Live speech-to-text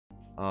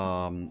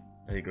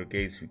There you go,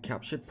 gaze who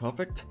captured.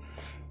 Perfect.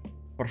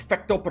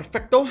 Perfecto,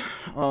 perfecto.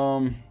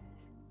 Oh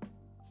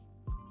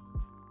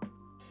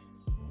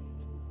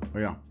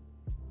yeah.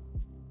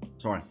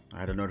 Sorry, I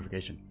had a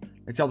notification.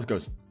 Let's see how this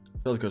goes.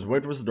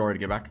 Wait for Isidore to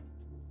get back.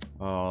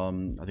 I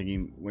think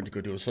he went to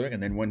go do something,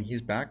 and then when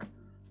he's back,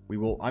 we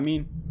will. I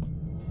mean,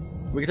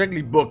 we can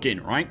technically book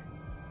in, right?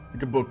 We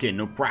can book in,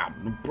 no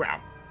problem, no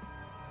problem.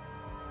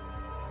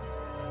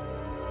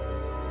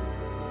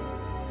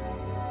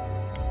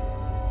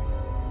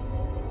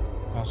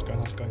 How's it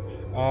going?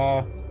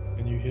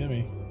 Can you hear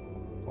me?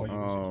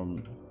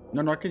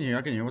 No, I can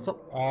hear. What's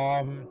up?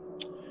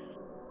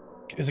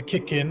 There's a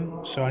kick in,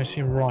 so I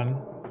see him run.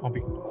 I'll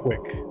be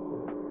quick.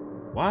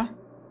 What?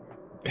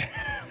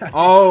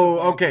 Oh,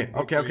 okay.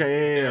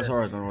 Yeah.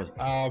 Sorry, that was.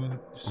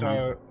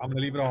 So I'm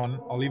gonna leave it on.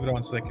 I'll leave it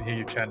on so they can hear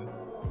you, Chen,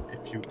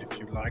 if you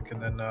like,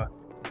 and then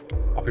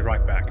I'll be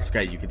right back. It's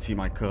okay. You can see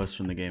my cursor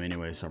from the game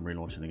anyway, so I'm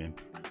relaunching the game.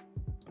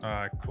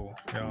 Alright, cool.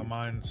 Yeah,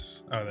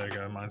 mine's. Oh, there you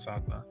go. Mine's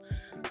out now.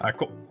 Alright,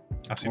 cool.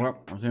 I'll see you. Well,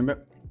 I'll see you in a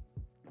bit.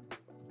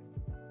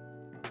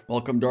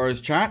 Welcome, Dora's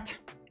chat.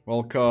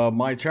 Welcome,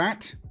 my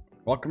chat.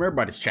 Welcome,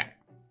 everybody's chat.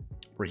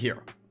 We're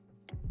here.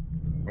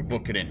 We're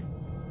booking in.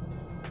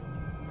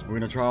 We're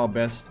gonna try our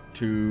best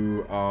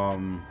to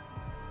I'm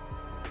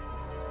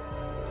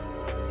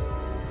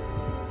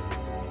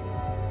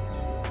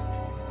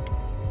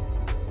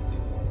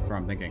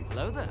thinking.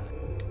 Hello there.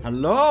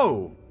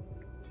 Hello.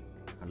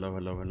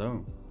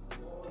 Hello.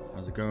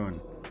 How's it going?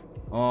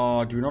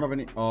 Oh, do we not have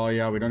any? Oh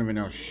yeah, we don't even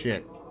know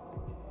shit.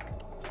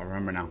 I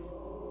remember now.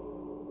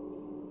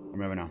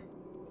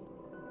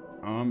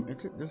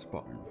 Is it this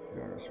button?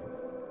 Yeah, this one.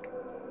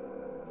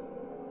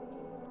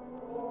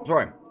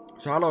 Sorry.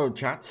 So hello,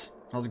 chats.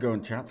 How's it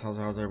going, chats? How's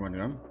everyone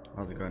doing?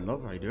 How's it going,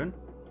 love? How you doing?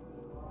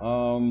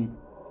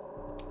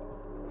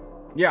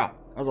 Yeah,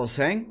 as I was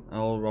saying,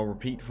 I'll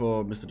repeat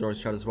for Mr.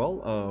 Doris chat as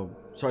well.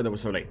 Sorry that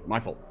was so late. My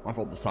fault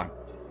this time.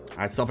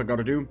 I had stuff I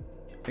gotta do.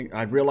 I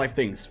had real life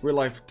things. Real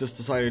life just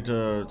decided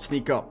to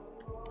sneak up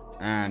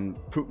and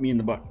poop me in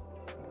the butt.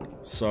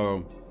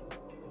 So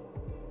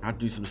I had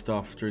to do some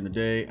stuff during the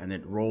day, and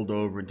it rolled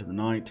over into the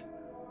night,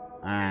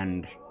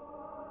 and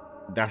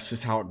that's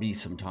just how it be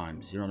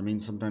sometimes. You know what I mean?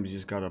 Sometimes you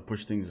just gotta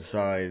push things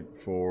aside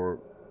for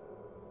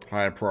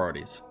higher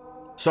priorities.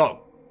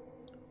 So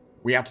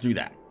we have to do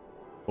that,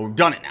 but we've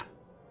done it now.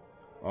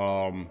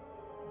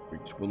 We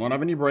will not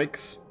have any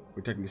breaks.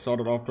 We technically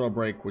started after our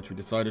break, which we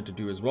decided to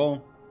do as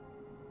well.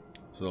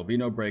 So there'll be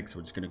no breaks.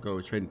 We're just gonna go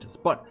straight into this.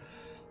 But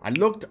I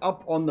looked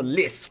up on the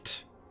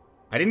list.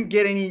 I didn't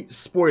get any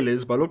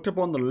spoilers, but I looked up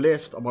on the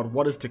list about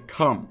what is to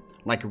come,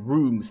 like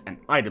rooms and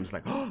items.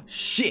 Like, oh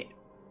shit!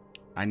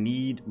 I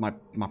need my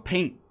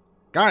paint,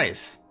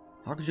 guys.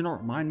 How could you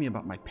not remind me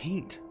about my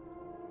paint?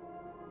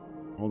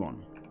 Hold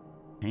on,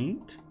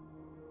 paint.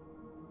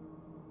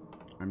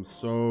 I'm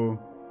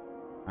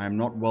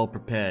not well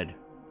prepared.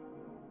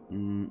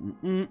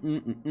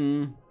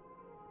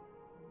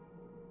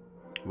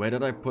 Where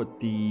did I put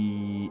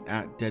the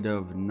at dead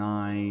of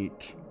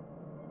night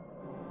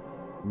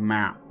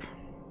map?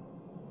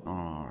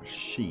 Oh,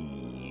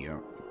 shit.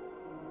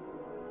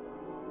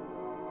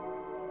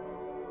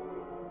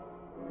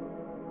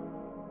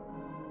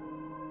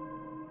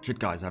 Shit,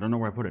 guys, I don't know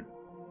where I put it.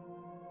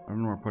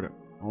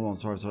 Hold on,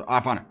 sorry. I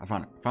found it.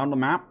 Found the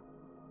map.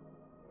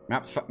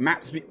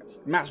 Maps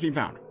being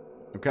found.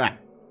 Okay.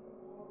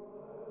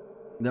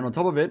 Then on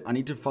top of it, I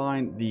need to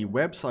find the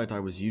website I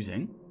was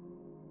using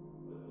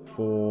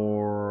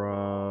for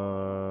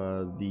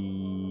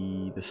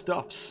the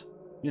stuffs.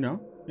 You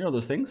know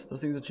those things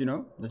that you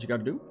know that you got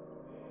to do.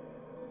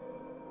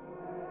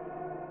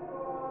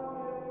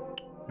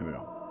 Here we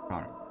go.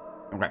 Found it.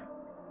 Okay.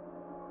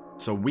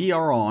 So we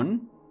are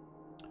on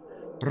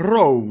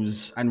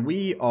Rose, and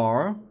we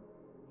are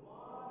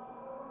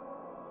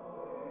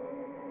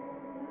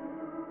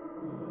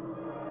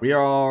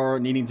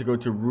needing to go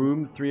to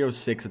room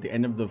 306 at the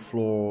end of the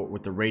floor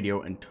with the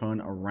radio and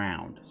turn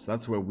around. So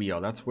that's where we are.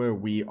 That's where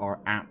we are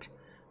at.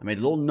 I made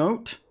a little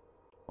note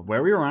of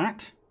where we are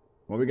at,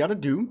 what we got to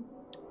do,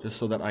 just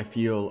so that I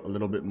feel a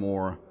little bit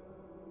more.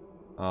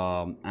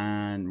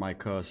 And my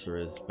cursor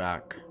is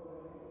back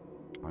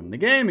on the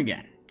game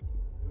again.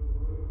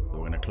 So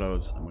we're going to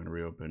close. I'm going to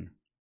reopen.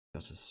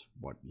 That's just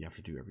what you have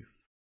to do every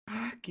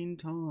fucking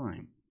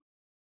time.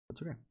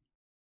 That's okay.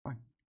 Fine.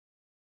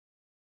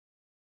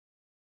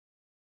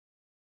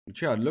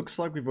 Yeah, it looks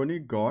like we've only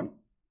got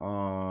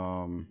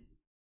a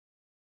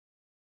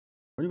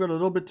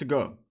little bit to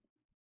go.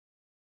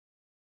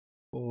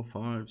 4,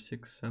 5,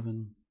 6,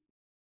 7.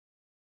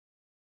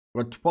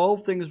 We've got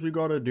 12 things we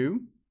gotta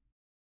do.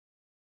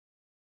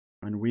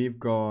 And we've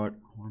got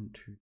 1,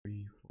 2,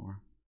 3,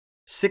 4,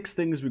 6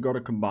 things we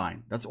gotta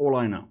combine. That's all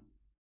I know.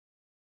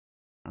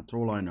 That's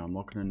all I know. I'm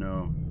not gonna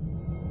know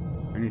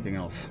anything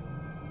else.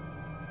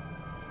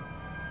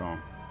 So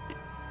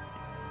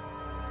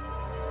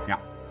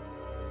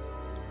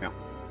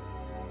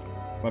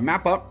but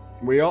map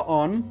up. We are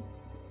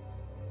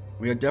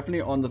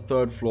definitely on the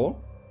 3rd floor.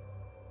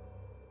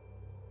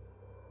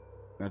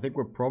 And I think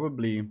we're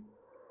probably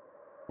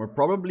We're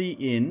probably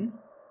in...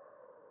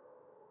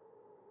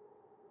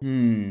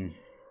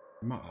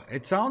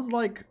 It sounds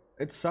like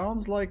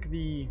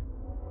the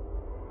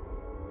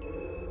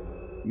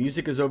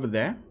music is over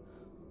there.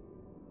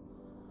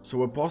 So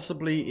we're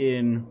possibly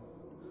in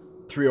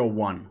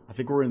 301. I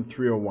think we're in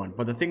 301.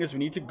 But the thing is, we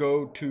need to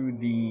go to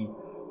the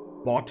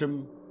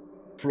bottom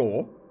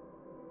floor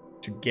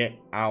to get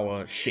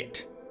our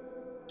shit.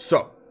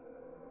 So,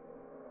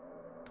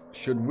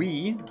 should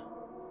we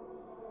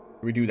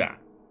do that?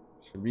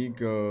 Should we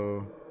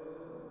go...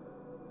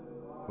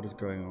 What is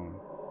going on?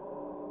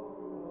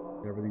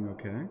 Is everything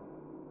okay?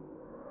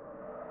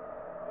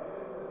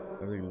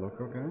 Everything look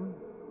okay? I'm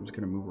just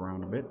gonna move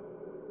around a bit.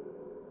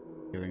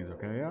 Everything is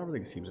okay? Yeah,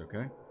 everything seems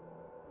okay.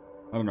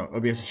 I don't know.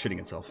 OBS is shitting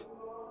itself.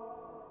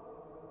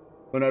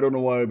 And I don't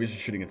know why OBS is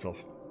shitting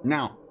itself.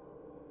 Now,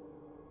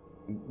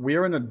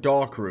 we're in a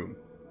dark room,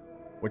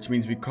 which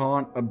means we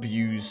can't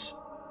abuse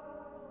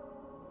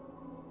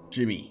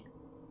Jimmy.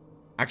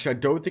 Actually, I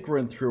don't think we're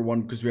in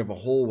 301 because we have a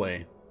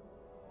hallway.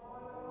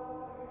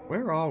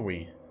 Where are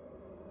we?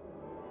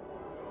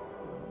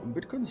 I'm a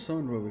bit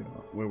concerned where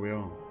we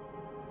are.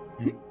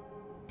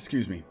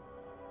 Excuse me.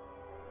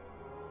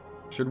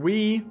 Should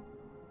we...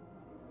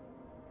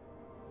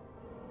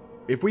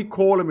 If we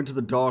call him into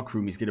the dark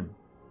room, he's gonna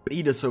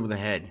beat us over the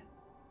head.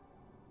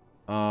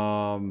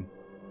 And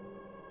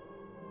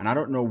I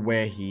don't know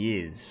where he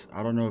is.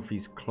 I don't know if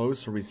he's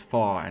close or he's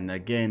far. And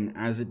again,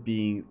 as it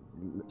being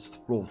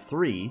floor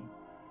 3,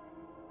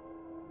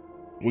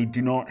 we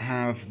do not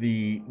have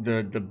the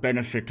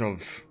benefit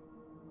of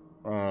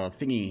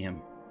thingying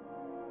him,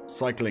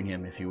 cycling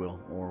him, if you will,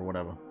 or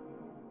whatever.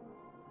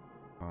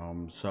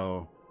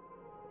 So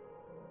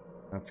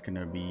that's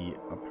gonna be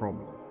a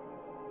problem.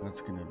 That's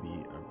gonna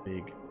be a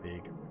big,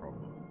 big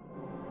problem.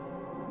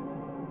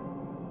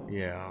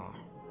 Yeah.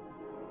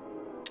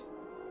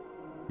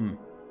 I'm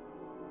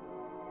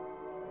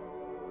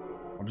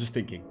just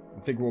thinking.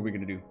 I'm thinking what we're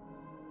gonna do.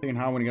 Thinking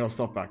how we're gonna get our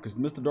stuff back. Because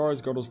Mr.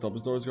 Dora's got his stuff.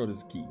 Mr. Dora's got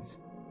his keys.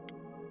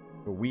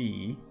 But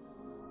we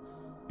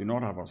do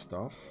not have our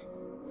stuff.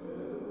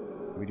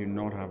 We do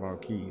not have our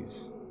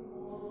keys.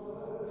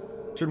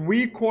 Should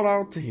we call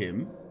out to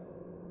him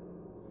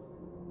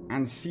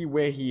and see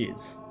where he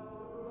is?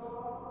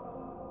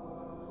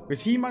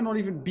 Because he might not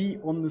even be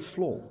on this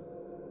floor.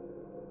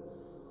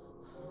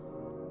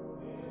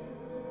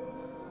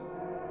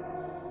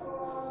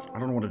 I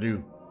don't know what to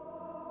do.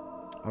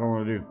 I don't know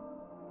what to do.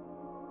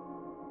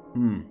 I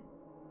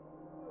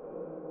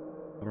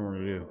don't know what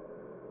to do.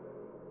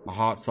 My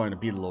heart's starting to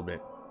beat a little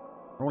bit. I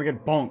don't want to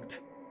get bonked.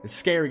 It's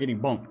scary getting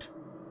bonked.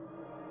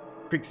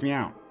 Freaks me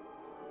out.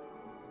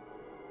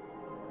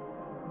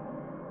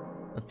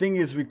 The thing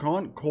is, we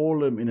can't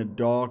call him in a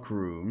dark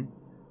room.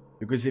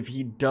 Because if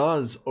he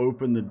does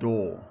open the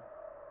door,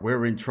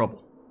 we're in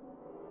trouble.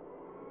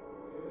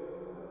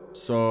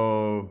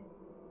 So...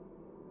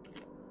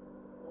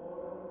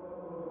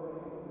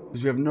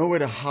 Because we have nowhere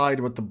to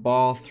hide but the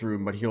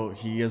bathroom, but it's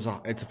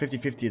a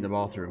 50-50 in the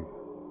bathroom.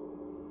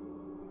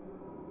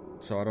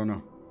 So I don't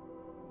know.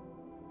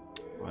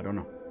 I don't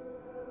know.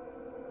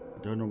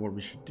 I don't know what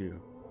we should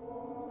do.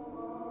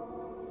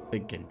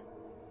 Thinking.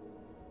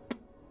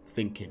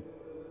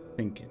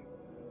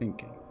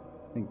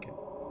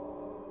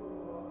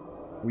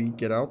 We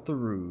get out the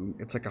room.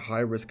 It's like a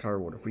high risk, high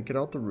reward. If we get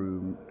out the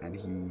room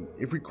and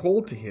if we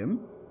call to him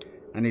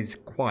and he's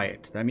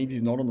quiet, that means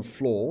he's not on the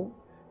floor,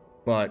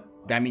 but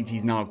that means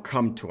he's now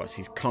come to us.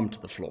 He's come to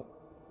the floor.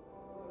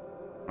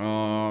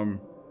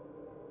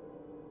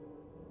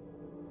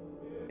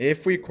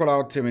 If we call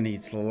out to him and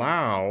he's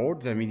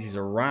loud, that means he's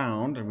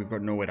around and we've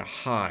got nowhere to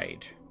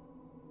hide.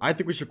 I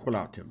think we should call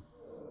out to him.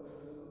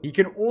 He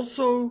can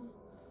also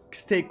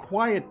stay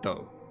quiet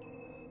though,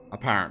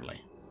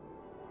 apparently.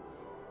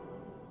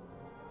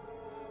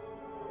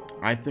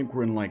 I think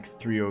we're in like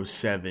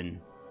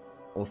 307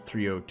 or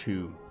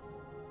 302.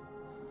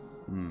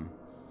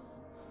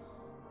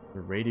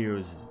 The radio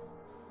is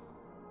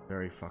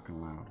very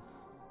fucking loud.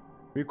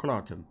 We call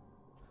out to him.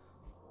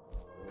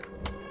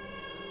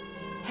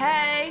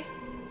 Hey!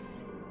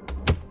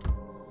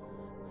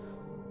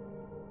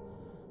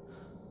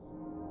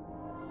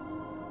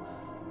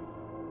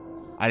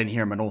 I didn't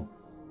hear him at all.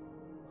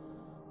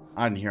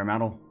 I didn't hear him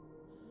at all.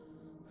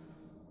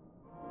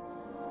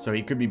 So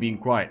he could be being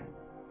quiet.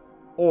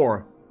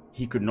 Or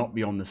he could not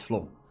be on this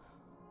floor.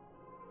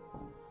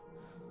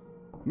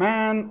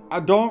 Man, I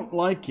don't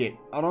like it.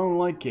 I don't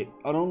like it.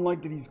 I don't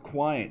like that he's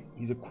quiet.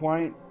 He's a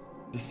quiet,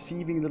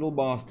 deceiving little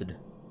bastard.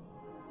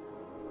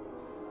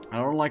 I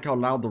don't like how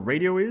loud the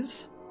radio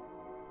is.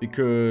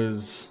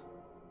 Because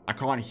I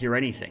can't hear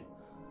anything.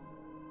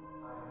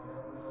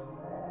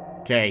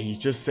 Okay, he's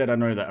just said I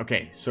know that.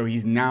 Okay, so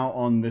he's now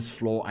on this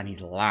floor and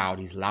he's loud.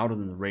 He's louder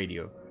than the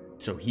radio.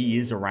 So he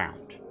is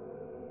around.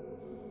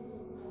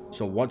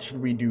 So what should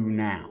we do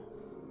now?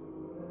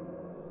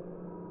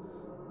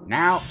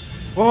 Now,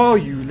 oh,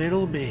 you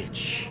little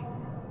bitch.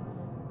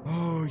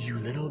 Oh, you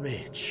little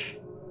bitch.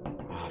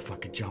 Oh, I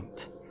fucking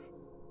jumped.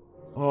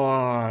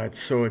 Oh,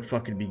 so it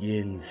fucking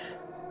begins.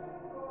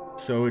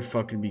 So it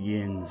fucking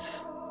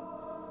begins.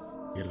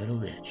 You little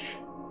bitch.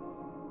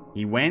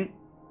 He went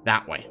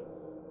that way.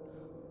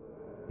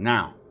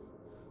 Now,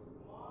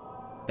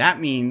 that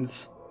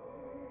means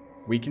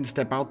we can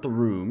step out the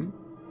room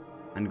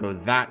and go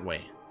that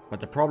way. But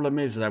the problem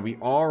is that we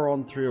are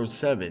on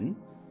 307.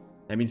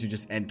 That means we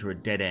just enter a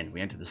dead end.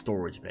 We enter the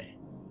storage bay.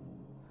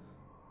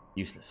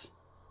 Useless.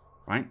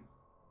 Right?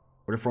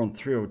 But if we're on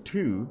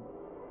 302...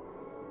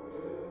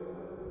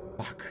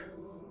 Fuck.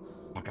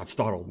 Fuck, that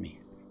startled me.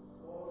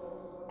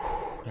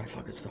 That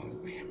fucking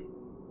startled me.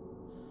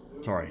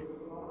 Sorry.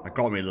 That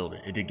got me a little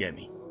bit. It did get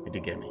me. It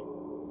did get me.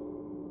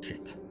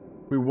 Shit.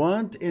 If we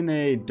weren't in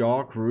a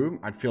dark room,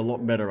 I'd feel a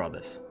lot better about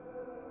this.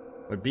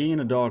 But being in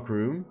a dark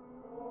room,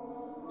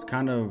 it's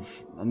kind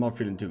of... I'm not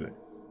feeling too good.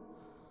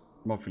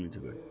 I'm not feeling too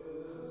good.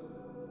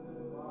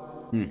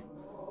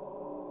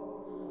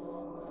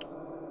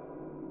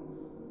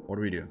 What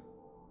do we do?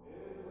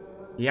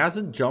 He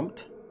hasn't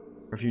jumped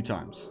a few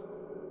times.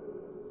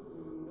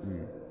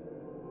 I'm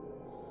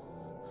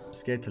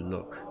scared to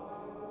look.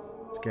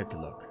 Scared to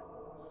look.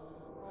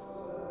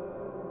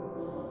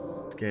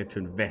 Scared to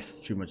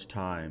invest too much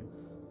time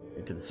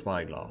into the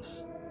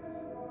spyglass.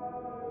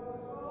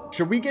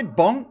 Should we get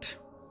bonked?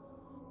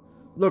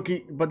 Look,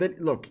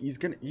 he's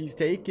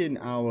taken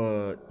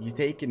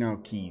our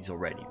keys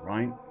already,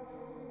 right?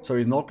 So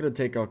he's not gonna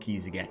take our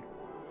keys again.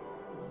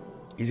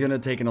 He's gonna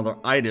take another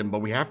item, but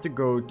we have to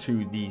go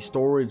to the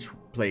storage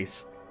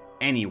place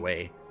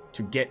anyway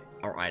to get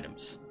our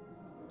items.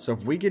 So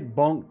if we get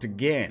bonked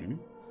again,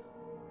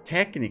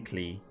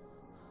 technically,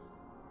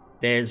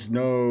 there's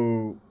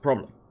no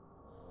problem.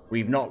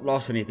 We've not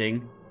lost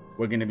anything.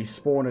 We're gonna be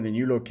spawned in a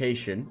new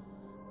location,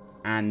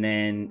 and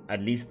then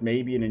at least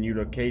maybe in a new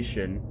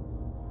location,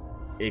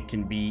 it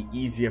can be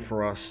easier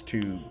for us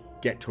to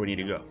get to where we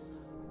need to go.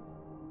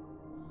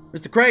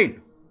 Mr.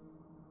 Crane!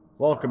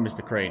 Welcome,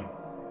 Mr. Crane.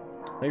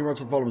 Thank you very much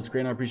for following, Mr.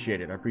 Crane. I appreciate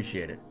it. I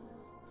appreciate it.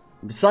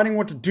 I'm deciding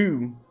what to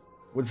do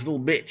with this little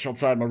bitch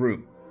outside my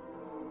room.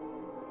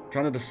 I'm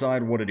trying to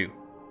decide what to do.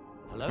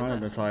 Hello. Trying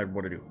to decide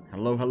what to do.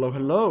 Hello, hello,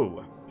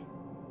 hello.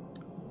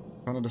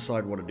 Trying to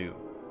decide what to do.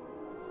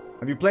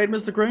 Have you played,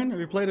 Mr. Crane? Have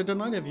you played it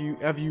tonight? Have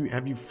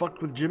you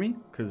fucked with Jimmy?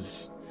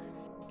 Cause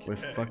we're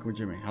fucking with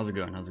Jimmy. How's it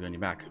going? How's it going? You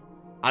back?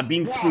 I've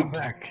been spooked.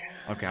 Back.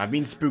 Okay, I've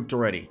been spooked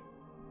already.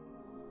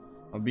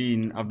 I've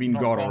been Not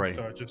got bumped, already.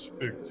 just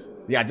spooked.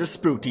 Yeah, just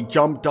spooked. He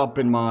jumped up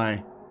in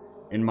my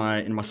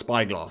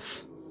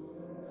spyglass.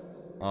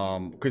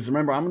 Because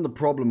remember, I'm in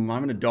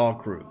a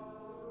dark room.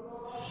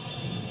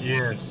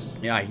 Yes.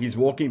 Yeah, he's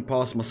walking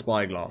past my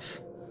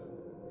spyglass.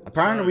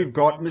 Apparently, we've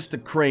got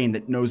Mr. Crane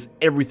that knows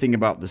everything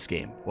about this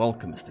game.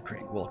 Welcome, Mr.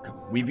 Crane. Welcome.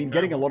 We've been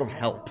getting a lot of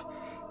help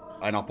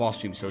in our past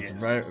stream, so it's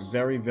very,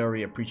 very,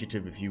 very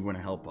appreciative if you want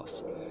to help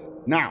us.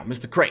 Now,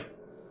 Mr. Crane,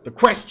 the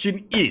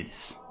question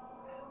is,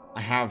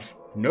 I have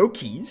no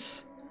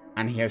keys,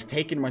 and he has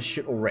taken my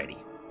shit already.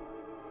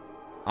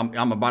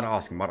 I'm about to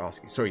ask him,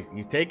 So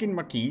he's taken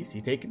my keys,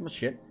 he's taken my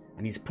shit,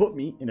 and he's put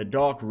me in a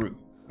dark room.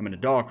 I'm in a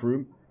dark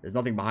room, there's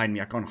nothing behind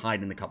me, I can't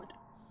hide in the cupboard.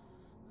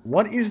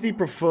 What is the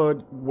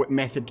preferred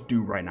method to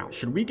do right now?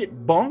 Should we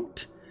get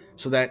bonked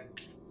so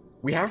that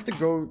we have to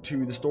go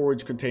to the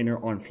storage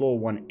container on floor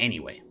 1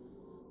 anyway?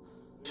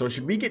 So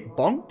should we get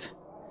bonked,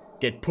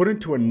 get put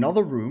into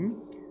another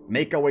room,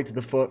 make our way to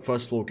the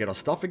first floor, get our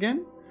stuff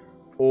again?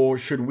 Or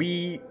should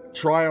we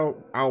try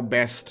our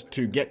best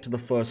to get to the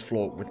first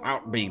floor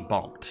without being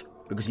bonked?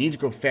 Because we need to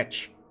go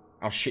fetch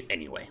our shit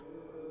anyway.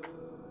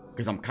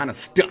 Because I'm kind of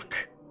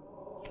stuck.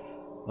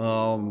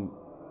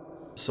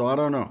 So I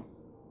don't know.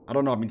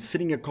 I've been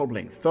sitting here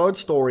cobbling. 3rd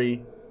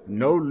story,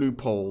 no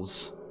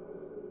loopholes.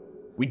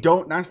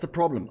 That's the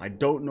problem. I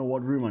don't know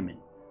what room I'm in.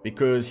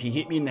 Because he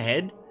hit me in the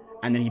head,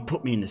 and then he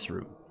put me in this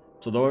room.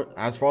 So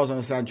as far as I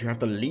understand, you have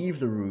to leave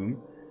the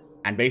room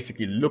and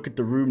basically look at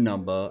the room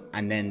number,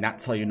 and then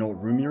that's how you know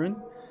what room you're in.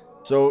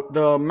 So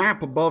the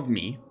map above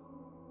me,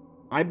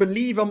 I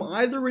believe I'm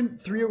either in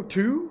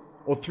 302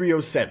 or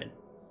 307.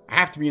 I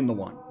have to be in the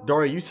one.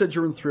 Doria, you said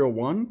you're in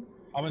 301?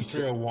 I'm in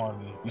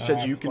 301. You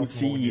said you can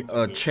see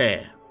a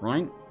chair,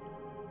 right?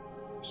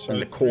 So in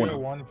the corner.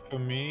 301 for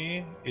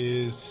me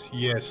is,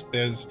 yes,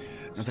 there's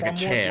like a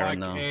chair like in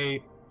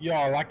the...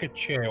 Yeah, like a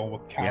chair or a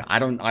couch. Yeah, I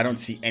don't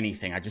see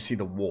anything. I just see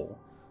the wall.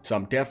 So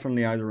I'm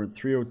definitely either in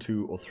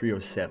 302 or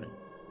 307.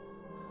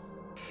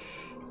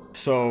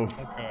 So,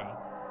 okay.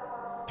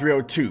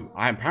 302.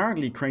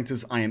 Apparently, Crane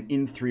says I am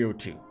in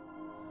 302.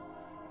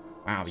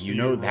 Wow, So you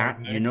know that?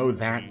 right You know next to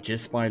that me.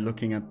 just by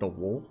looking at the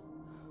wall?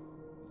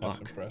 That's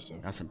Fuck.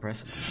 impressive. That's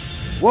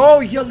impressive. Whoa,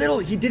 you little...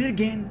 He did it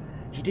again.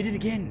 He did it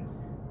again.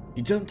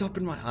 He jumped up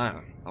in my...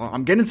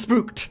 I'm getting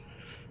spooked.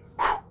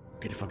 Whew, I'm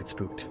getting fucking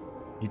spooked.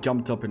 He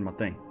jumped up in my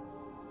thing.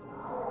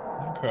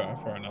 Okay,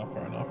 fair enough,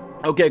 fair enough.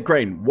 Okay,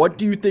 Crane, what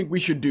do you think we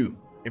should do?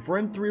 If we're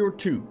in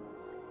 302,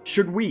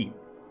 should we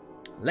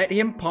let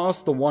him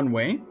pass the one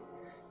way,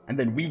 and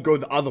then we go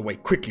the other way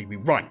quickly, we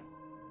run?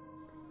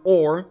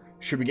 Or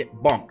should we get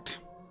bonked?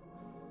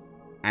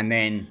 And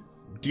then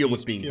deal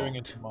with being peering bonked?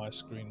 into my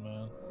screen,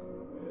 man.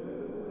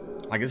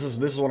 Like, this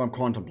is what I'm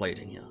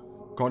contemplating here.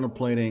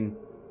 Contemplating...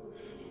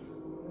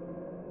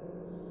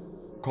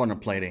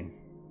 contemplating.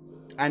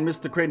 And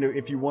Mr. Crane,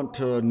 if you want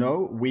to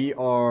know, we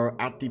are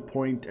at the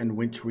point in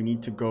which we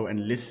need to go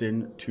and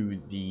listen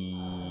to the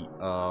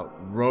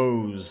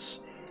Rose,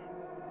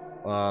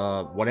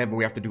 whatever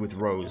we have to do with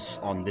Rose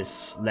on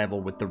this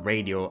level with the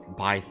radio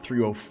by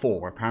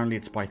 304. Apparently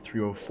it's by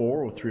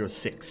 304 or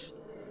 306.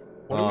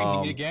 What do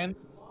we need again?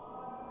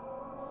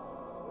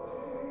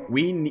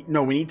 We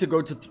need to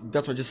go to,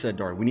 that's what I just said,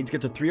 Dory. We need to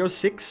get to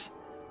 306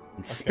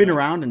 and spin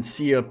around and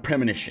see a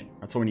premonition.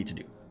 That's all we need to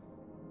do.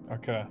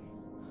 Okay.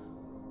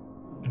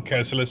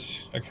 Okay, so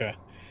let's... Okay.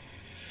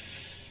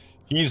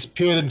 He's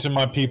peered into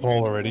my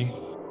peephole already.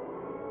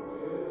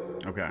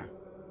 Okay.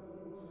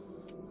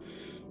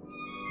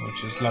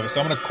 Which is lovely.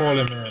 So I'm going to call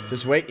him in.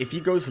 Just wait. If he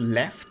goes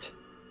left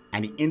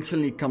and he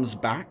instantly comes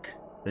back,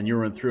 then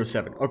you're in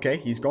 307. Okay,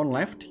 he's gone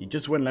left. He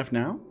just went left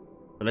now.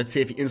 But let's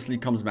see if he instantly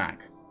comes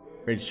back.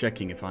 Rage's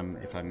checking if I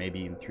may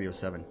be in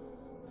 307.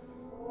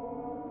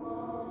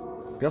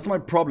 That's my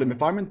problem.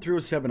 If I'm in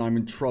 307, I'm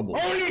in trouble.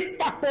 Holy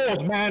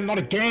fuckballs, man! Not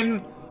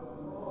again!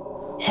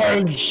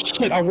 Holy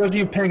shit! I wasn't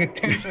even paying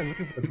attention. I was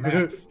looking for the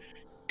maps.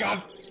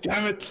 God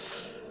damn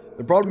it!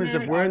 The problem is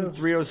if we're in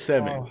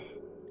 307,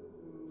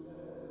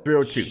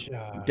 302,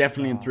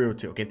 definitely in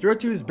 302. Okay,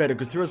 302 is better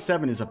because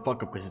 307 is a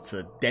fuck up because it's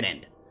a dead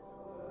end.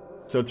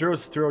 So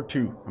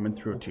 302, I'm in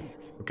 302.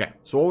 Okay,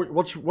 so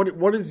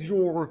what is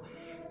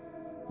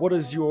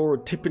your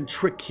tip and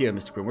trick here,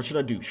 Mr. Quinn? What should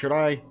I do? Should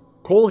I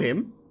call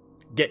him,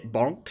 get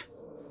bonked,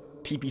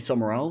 TP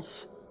somewhere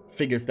else,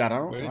 figures that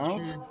out,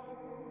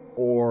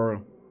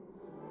 or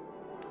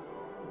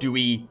do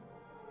we?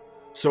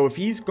 So if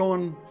he's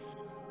gone,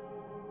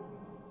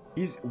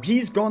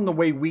 he's gone the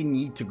way we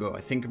need to go.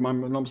 I think, if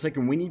I'm not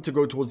mistaken, we need to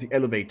go towards the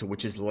elevator,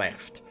 which is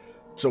left.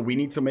 So we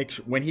need to make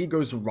sure when he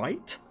goes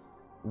right,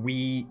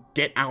 we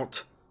get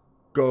out,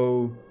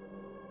 go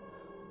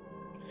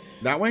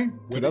that way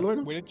to the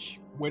elevator.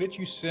 Where did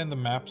you send the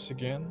maps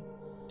again?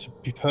 To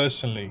be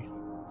personally.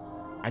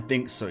 I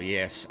think so,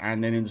 yes.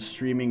 And then in the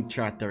streaming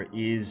chat there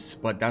is,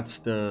 but that's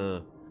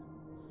the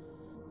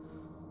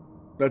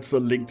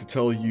link to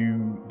tell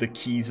you the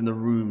keys in the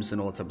rooms and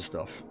all that type of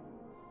stuff.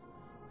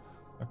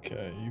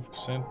 Okay, you've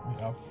sent me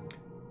off.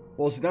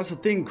 Well, see, that's the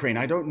thing, Crane.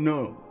 I don't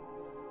know.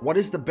 What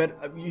is the better?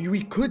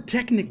 We could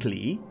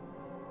technically,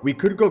 we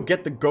could go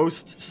get the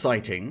ghost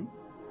sighting,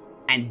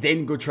 and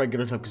then go try to get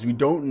us up because we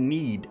don't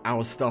need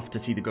our stuff to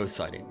see the ghost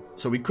sighting.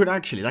 So we could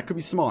actually, that could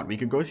be smart. We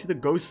could go see the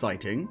ghost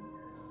sighting.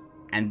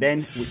 And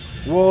then,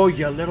 whoa,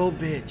 you little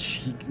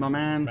bitch. My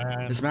man,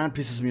 this man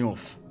pisses me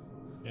off.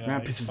 Yeah,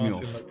 man pisses me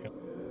off.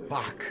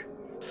 Fuck.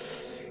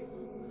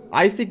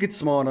 I think it's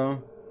smarter.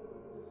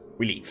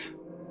 We leave.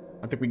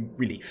 I think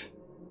we leave.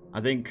 I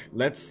think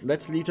let's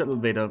leave that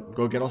elevator,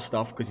 go get our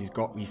stuff, because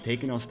he's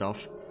taking our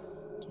stuff.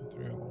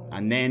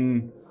 And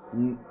then,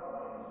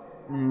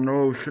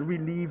 no, should we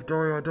leave,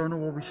 Dory? I don't know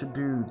what we should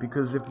do,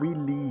 because if we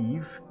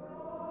leave,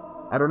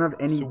 I don't have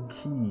any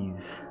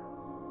keys.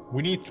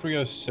 We need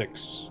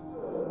 306.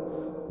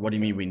 What do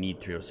you mean we need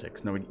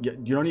 306? No,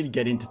 you don't need to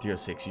get into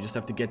 306. You just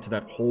have to get to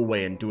that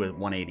hallway and do a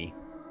 180.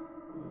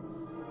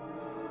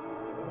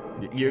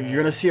 You're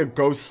going to see a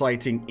ghost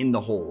sighting in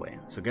the hallway.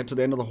 So get to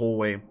the end of the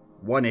hallway,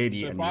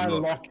 180, so and if I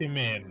lock him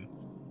in,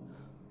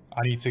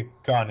 I need to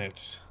gun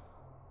it.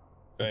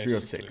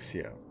 306,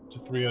 yeah. To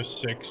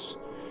 306.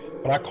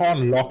 But I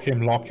can't lock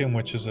him,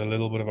 which is a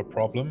little bit of a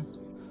problem.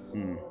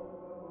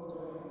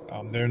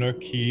 There are no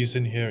keys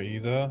in here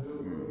either.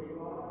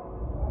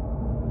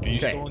 Are you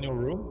still in your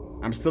room?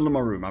 I'm still in my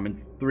room. I'm in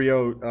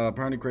 30.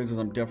 Apparently, Crane says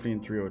I'm definitely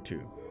in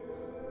 302.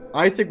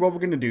 I think what we're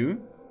gonna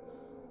do.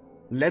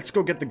 Let's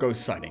go get the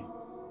ghost sighting.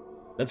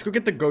 Let's go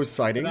get the ghost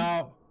sighting,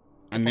 and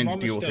then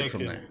deal with it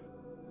from there.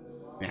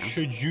 Yeah.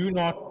 Should you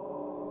not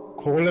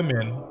call him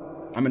in?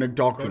 I'm in a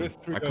dark room.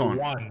 I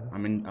can't.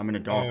 I'm in a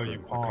dark room. You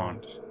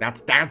can't.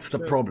 That's the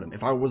problem.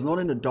 If I was not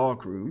in a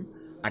dark room,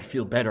 I'd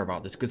feel better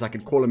about this because I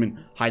could call him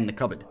and hide in the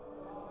cupboard.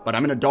 But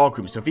I'm in a dark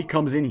room, so if he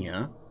comes in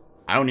here,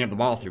 I only have the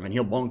bathroom, and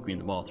he'll bonk me in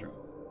the bathroom.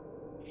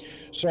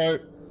 So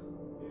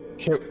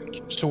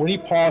when he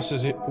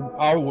passes it,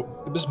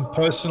 this is my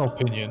personal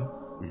opinion.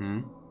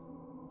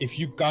 If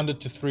you gunned it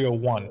to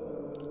 301,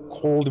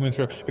 called him in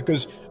 301,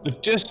 because the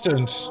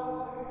distance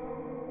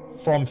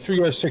from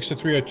 306 to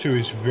 302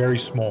 is very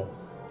small.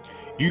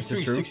 You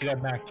 360,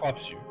 that man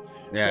claps you.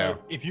 Yeah. So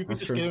if you could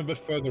just get him a bit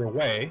further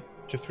away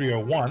to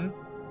 301,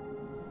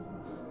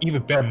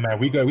 even better, man.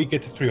 We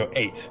get to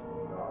 308,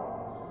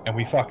 and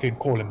we fucking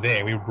call him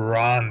there. We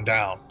run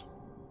down.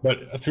 But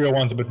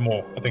 301's a bit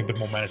more, I think, a bit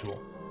more manageable.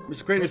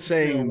 Mr. Crane is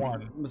saying,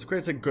 Mr.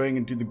 Crane said going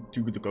and do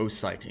the ghost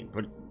sighting.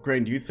 But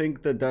Crane, do you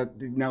think that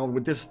now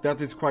with this, that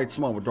is quite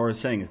smart? What Dora's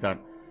saying is that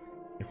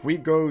if we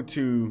go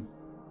to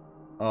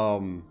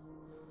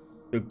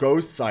the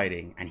ghost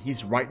sighting and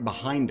he's right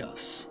behind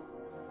us,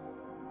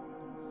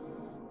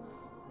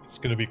 it's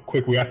gonna be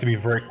quick. We have to be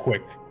very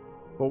quick.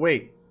 But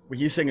wait,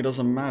 he's saying it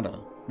doesn't matter.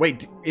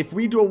 Wait, if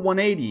we do a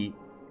 180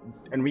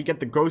 and we get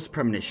the ghost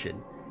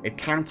premonition, it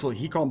cancels.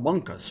 He can't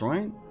bonk us,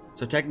 right?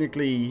 So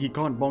technically, he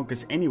can't bonk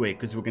us anyway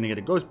because we're gonna get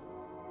a ghost.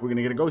 We're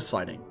gonna get a ghost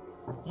sighting.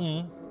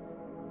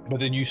 But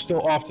then you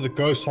still, after the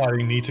ghost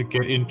sighting, need to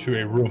get into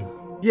a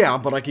room. Yeah,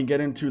 but I can get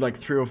into like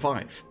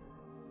 305.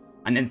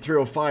 And then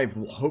 305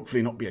 will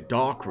hopefully not be a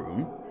dark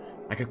room.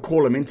 I could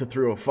call him into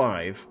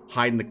 305,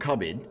 hide in the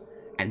cupboard,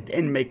 and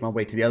then make my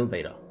way to the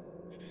elevator.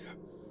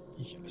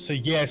 So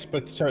yes,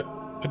 but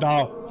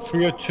now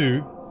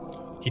 302,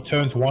 he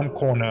turns one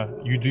corner,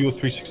 you do your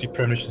 360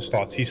 premonition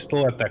starts. He's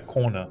still at that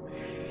corner.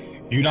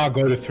 You now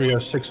go to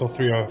 306 or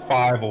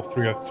 305 or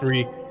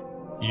 303,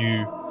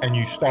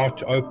 you start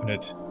to open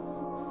it.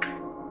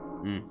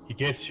 He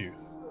gets you.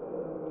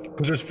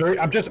 Because it's very.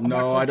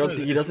 No, I don't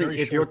think he doesn't.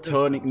 If you're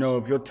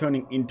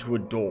turning into a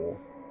door,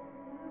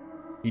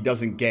 he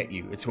doesn't get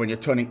you. It's when you're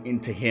turning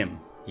into him,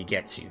 he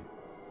gets you.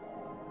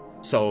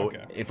 So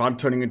if I'm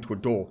turning into a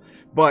door,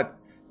 but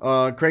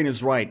Crane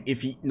is right.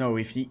 If he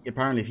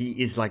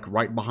is like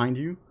right behind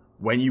you,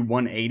 when you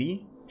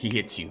 180, he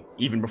hits you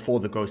even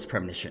before the ghost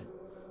premonition.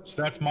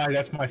 So that's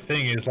my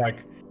thing. Is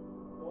like,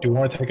 do you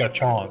want to take a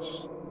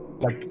chance?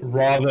 Like,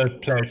 rather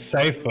play it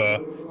safer,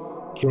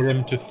 get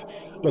him to.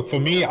 Look, for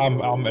me,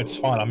 it's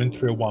fine. I'm in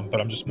 301,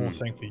 but I'm just more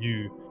saying for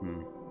you.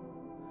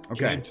 Okay.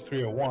 Get him to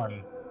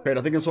 301. Great,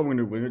 I think that's what we're going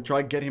to do. We're going to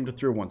try to get him to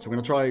 301. So we're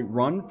going to try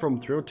run from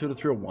 302 to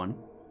 301.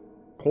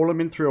 Call him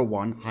in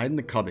 301. Hide in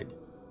the cupboard.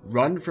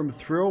 Run from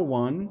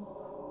 301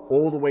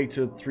 all the way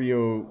to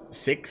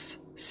 306.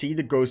 See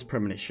the ghost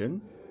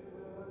premonition.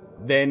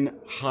 Then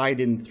hide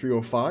in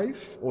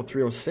 305 or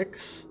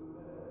 306.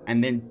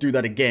 And then do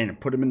that again.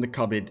 Put him in the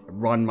cupboard.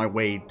 Run my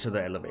way to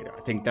the elevator.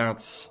 I think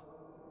that's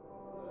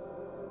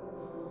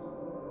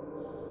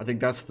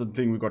the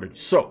thing we've got to do.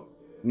 So,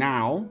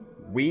 now,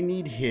 we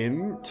need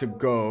him to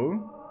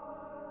go...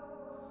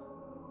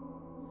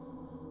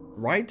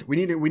 Right? We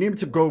need him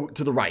to go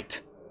to the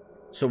right.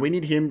 So we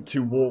need him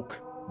to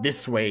walk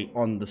this way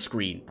on the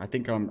screen. I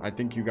think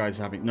you guys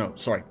haven't... No,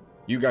 sorry.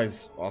 You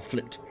guys are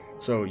flipped.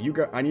 So,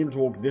 I need him to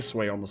walk this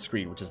way on the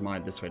screen, which is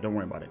mine this way. Don't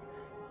worry about it.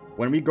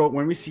 When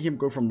we see him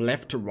go from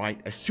left to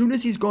right, as soon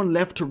as he's gone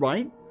left to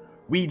right,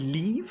 we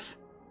leave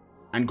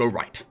and go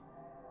right.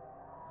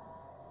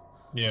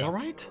 Yeah. Is that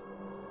right?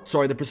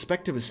 Sorry, the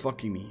perspective is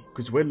fucking me.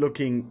 Because we're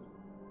looking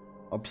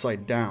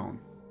upside down.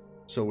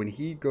 So when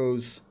he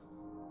goes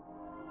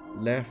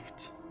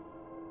left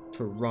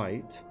to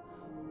right...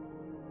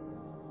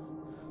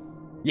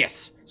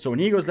 Yes. So when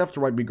he goes left to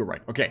right, we go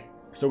right. Okay.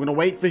 So we're going to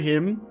wait for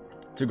him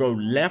to go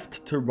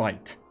left to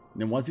right.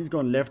 And then once he's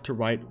gone left to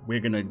right, we're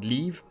going to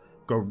leave,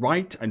 go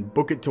right, and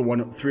book it to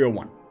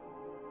 301.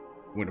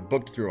 We're going to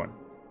book to 301.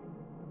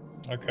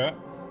 Okay.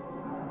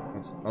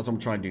 That's what I'm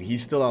trying to do.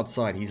 He's still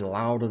outside. He's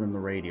louder than the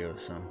radio,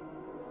 so...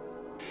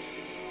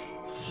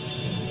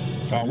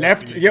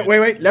 Left. Yeah,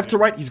 wait. Left to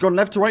right. He's gone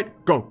left to right.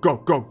 Go.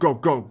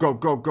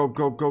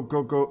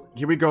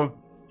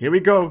 Here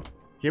we go.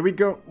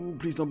 Ooh,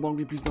 please don't bonk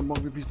me.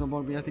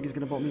 I think he's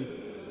gonna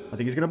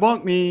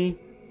bonk me.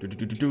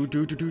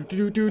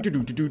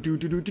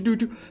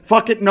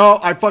 Fuck it. No,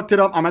 I fucked it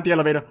up. I'm at the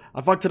elevator.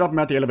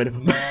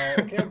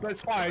 Okay,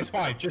 it's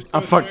fine. Just I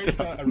fucked it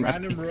up. A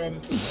random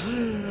room.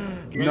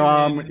 No,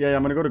 I'm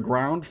gonna go to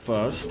ground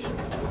first.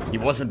 He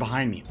wasn't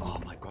behind me. Oh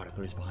my god, I thought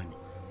he was behind me.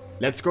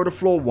 Let's go to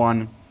floor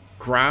 1.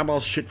 Grab our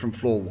shit from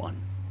floor 1.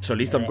 So at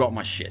least I've got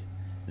my shit.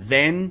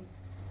 Then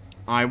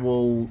I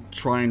will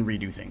try and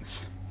redo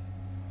things.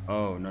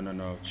 Oh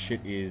no.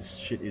 Shit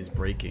is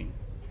breaking.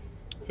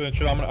 So then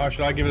should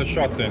I give it a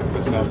shot then?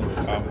 Because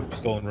I'm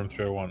still in room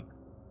 301.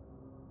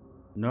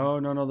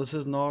 No. This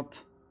is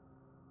not.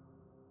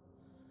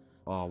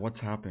 Oh,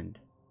 what's happened?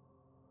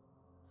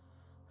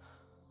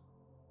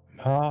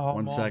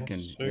 1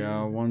 second.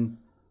 Yeah, one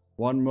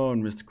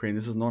moment, Mr. Crane.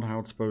 This is not how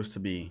it's supposed to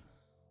be.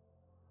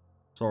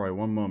 Sorry,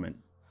 1 moment.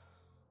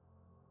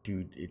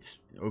 Dude,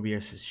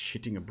 OBS is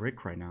shitting a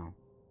brick right now.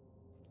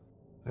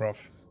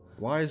 Rough.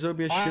 Why is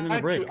OBS shitting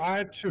a brick? I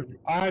had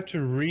to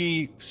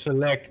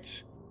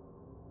reselect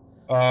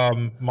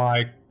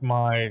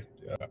my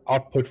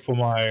output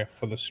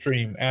for the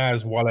stream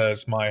as well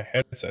as my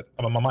headset.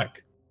 My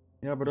mic.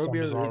 Yeah, but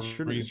OBS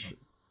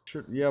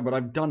should. Yeah, but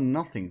I've done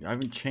nothing. I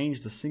haven't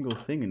changed a single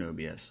thing in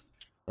OBS.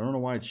 I don't know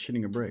why it's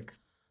shitting a brick.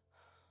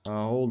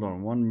 Hold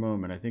on 1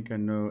 moment. I think I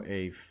know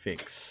a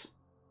fix.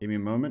 Give me a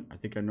moment. I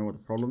think I know what the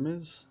problem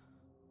is.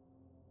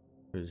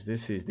 Because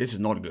this is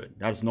not good.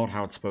 That's not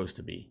how it's supposed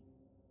to be.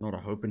 Not a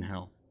hope in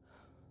hell.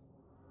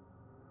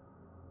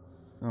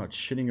 No, it's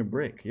shitting a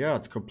brick. Yeah,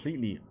 it's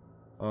completely...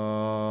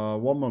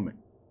 1 moment.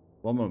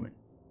 1 moment.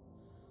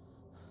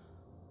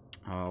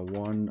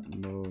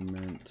 1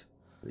 moment,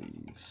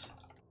 please.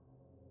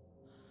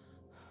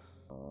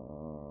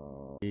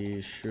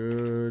 It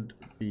should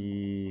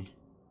be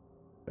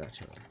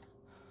better.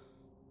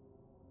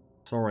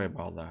 Sorry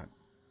about that.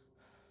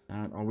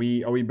 Are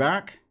we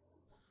back?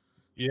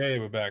 Yeah,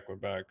 we're back.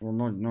 Well,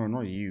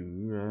 not you.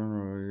 I don't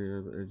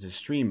know. Is the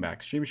stream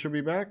back? Stream should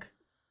be back.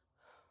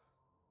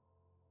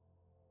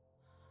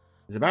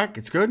 Is it back?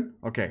 It's good?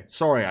 Okay.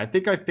 Sorry, I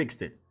think I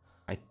fixed it.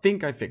 What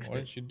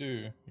did you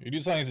do? You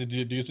do something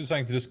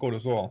to Discord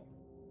as well.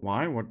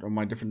 Why? What on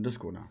my different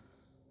Discord now?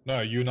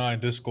 No, you and I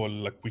in Discord,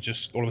 like we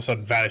just all of a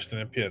sudden vanished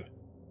and appeared.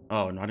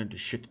 Oh, no, I didn't do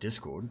shit to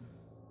Discord.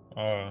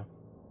 Oh.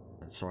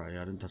 Sorry,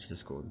 I didn't touch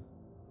Discord.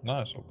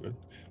 No, it's all good.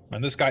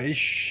 Man, this guy is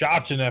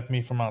shouting at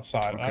me from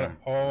outside. Okay.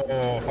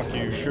 Oh, fuck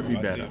you. It should be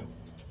I see better.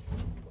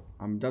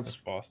 him. That's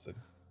bastard.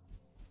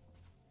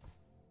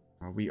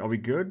 Are we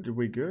good? Are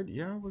we good?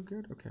 Yeah, we're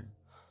good. Okay.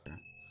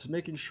 Just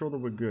making sure that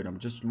we're good. I'm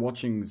just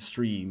watching the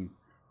stream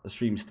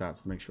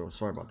stats to make sure.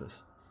 Sorry about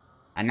this.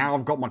 And now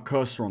I've got my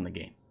cursor on the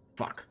game.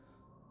 Fuck.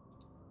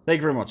 Thank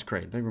you very much,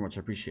 Craig. Thank you very much. I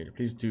appreciate it.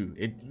 Please do.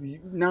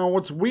 Now,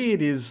 what's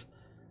weird is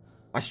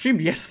I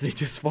streamed yesterday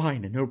just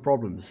fine and no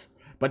problems.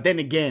 But then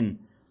again,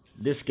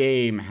 this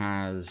game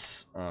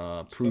has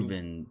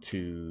proven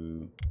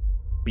to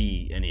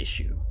be an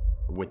issue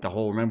with the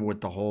whole. Remember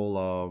with the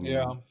whole.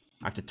 Yeah.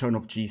 I have to turn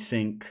off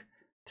G-Sync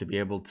to be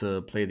able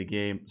to play the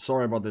game.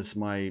 Sorry about this.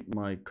 My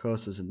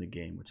cursor's in the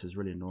game, which is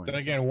really annoying. Then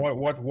again,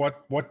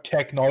 what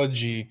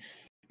technology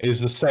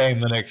is the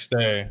same the next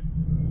day?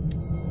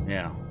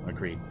 Yeah,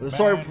 agreed.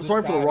 Sorry for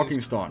the rocking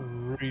start.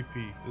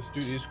 Creepy. This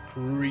dude is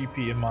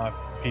creepy in my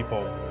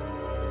people.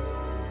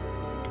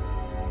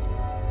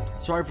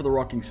 Sorry for the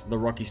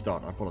rocky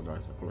start. I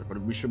apologize.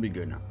 But we should be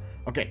good now.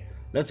 Okay,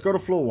 let's go to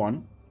floor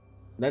 1.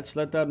 Let's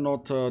let that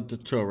not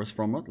deter us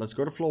from it. Let's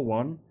go to floor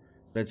 1.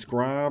 Let's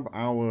grab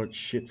our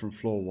shit from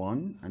floor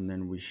 1, and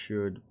then we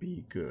should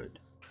be good.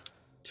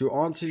 To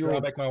answer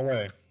your... back my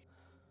way.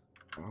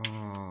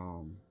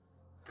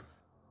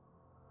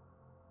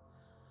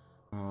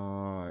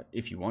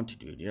 If you want to,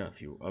 dude. Yeah,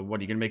 if you... what,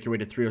 are you gonna make your way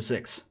to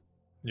 306?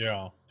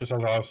 Yeah, just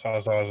as I was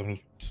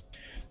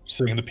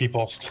seeing the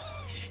people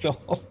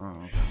still. Oh,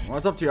 okay. Well,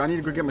 it's up to you. I need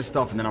to go get my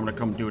stuff, and then I'm gonna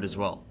come do it as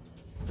well.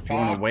 If you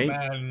want to wait...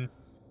 Man.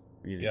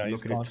 Yeah,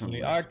 he's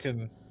constantly... I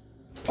can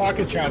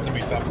chat to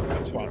meet up.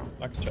 That's fine.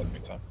 I can chat to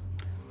meet up.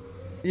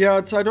 Yeah,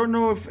 it's... I don't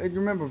know if...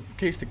 Remember,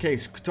 case to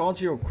case. To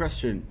answer your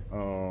question...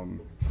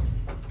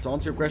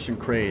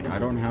 Kraid, I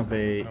don't have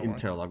a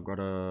Intel. Right. I've got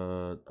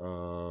a...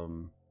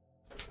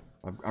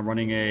 I'm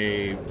running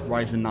a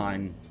Ryzen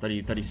 9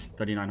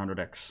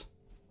 3900X.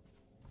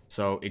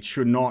 So it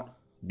should not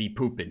be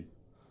pooping.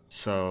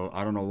 So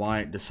I don't know why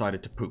it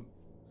decided to poop.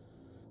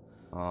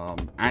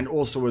 And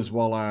also as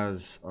well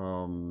as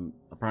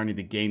apparently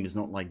the game is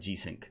not like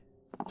G-Sync.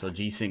 So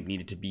G-Sync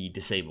needed to be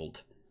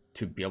disabled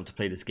to be able to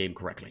play this game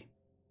correctly.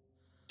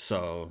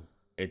 So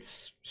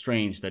it's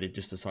strange that it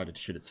just decided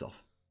to shoot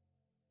itself.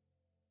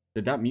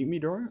 Did that mute me,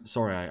 Dora?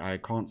 Sorry, I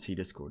can't see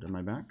Discord. Am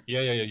I back?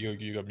 Yeah,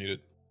 you got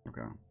muted.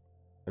 Okay.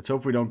 Let's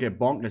hope we don't get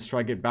bonked. Let's try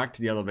to get back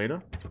to the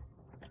elevator.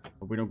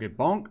 Hope we don't get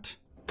bonked.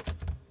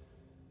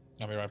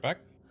 I'll be right back.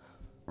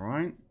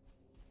 Alright.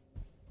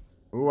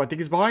 Oh, I think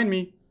he's behind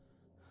me.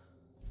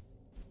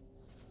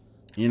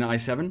 You in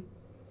I7?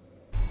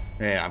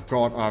 Yeah, I've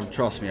got,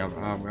 trust me, I've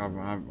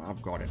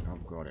got it.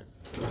 I've got it.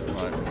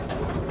 But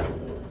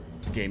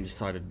the game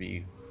decided to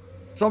be...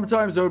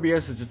 Sometimes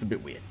OBS is just a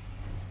bit weird.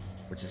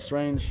 Which is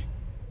strange,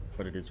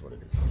 but it is what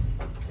it is.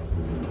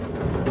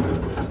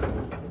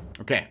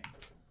 Okay.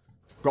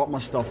 Got my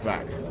stuff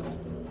back.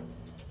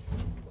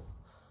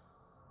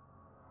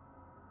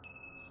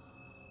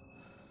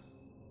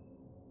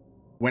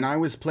 When I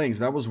was playing,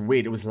 so that was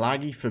weird. It was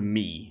laggy for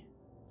me.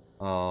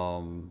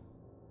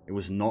 It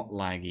was not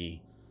laggy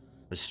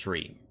for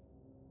stream.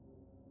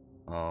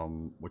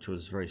 Which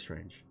was very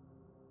strange.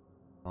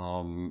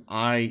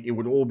 It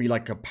would all be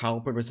like a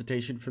PowerPoint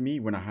presentation for me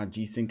when I had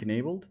G-Sync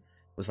enabled.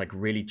 It was like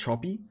really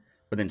choppy.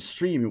 But then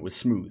stream, it was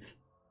smooth.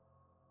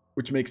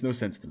 Which makes no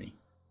sense to me.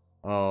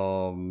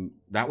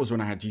 That was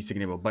when I had G-Sync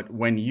enabled. But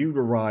when you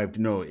arrived,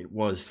 no, it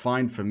was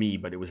fine for me,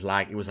 but it was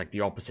it was like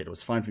the opposite. It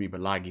was fine for me,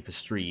 but laggy for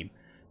stream.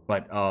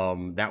 But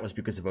that was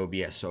because of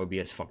OBS, so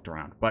OBS fucked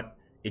around. But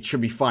it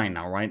should be fine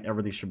now, right?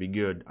 Everything should be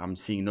good. I'm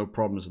seeing no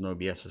problems on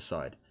OBS's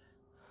side.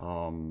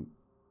 So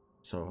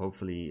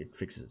hopefully it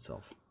fixes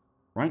itself.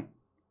 Right?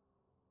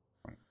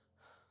 Right.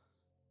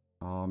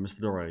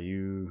 Mr. Dora,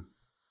 you...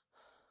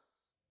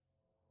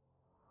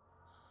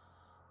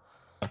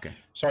 Okay.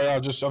 Sorry,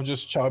 I'm just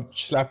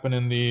slapping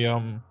in the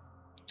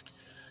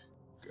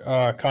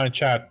kind of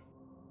chat.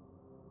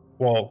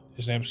 Well,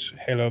 his name's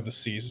Halo of the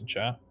Seas in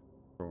chat.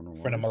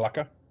 Friend of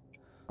Malacca.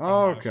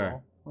 Oh, okay.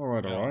 All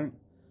right.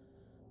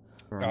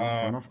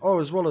 Fair enough. Oh,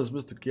 as well as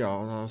Mr. Yeah,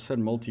 I'll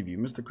send multi-view.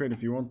 Mr. Crane,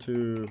 if you want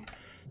to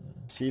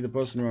see the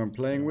person who I'm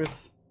playing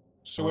with.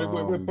 So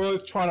we're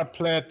both trying to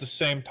play at the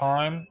same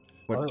time.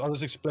 I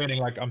was explaining,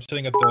 like, I'm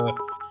sitting at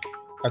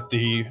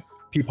the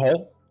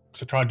peephole.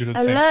 So try and do it at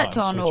the same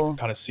time, so you can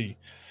kind of see,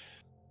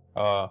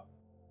 like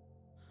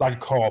a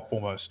co-op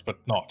almost, but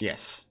not.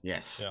 Yes.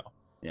 Yeah.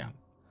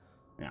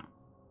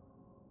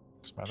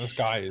 Man, this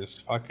guy is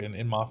fucking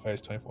in my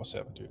face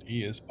 24/7, dude.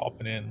 He is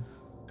popping in,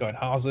 going,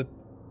 "How's it?"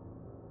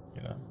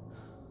 You know.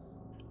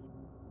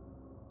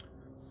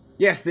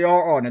 Yes, they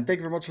are on, and thank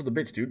you very much for the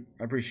bits, dude.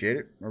 I appreciate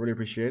it. I really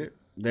appreciate it.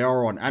 They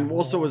are on, and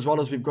also as well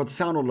as we've got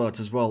sound alerts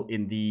as well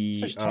in the.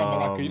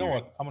 You know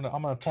what? I'm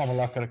gonna tell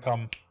Malacca to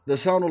come. The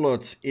sound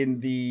alerts in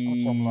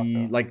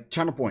the like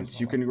channel points.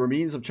 You can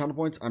redeem some channel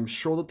points. I'm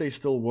sure that they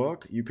still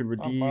work. You can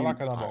redeem.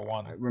 Malacca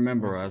 #1.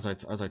 Remember, as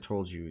I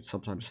told you,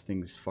 sometimes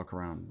things fuck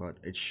around, but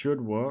it should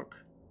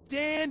work.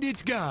 and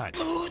it's gone.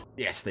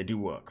 Yes, they do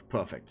work.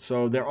 Perfect.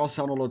 So there are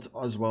sound alerts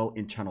as well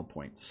in channel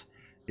points.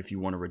 If you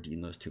want to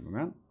redeem those too, my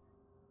man.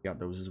 Got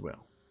those as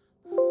well.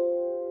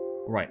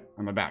 Alright,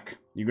 I'm back.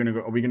 You're gonna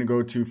go, are we gonna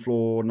go to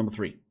floor number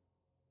 3?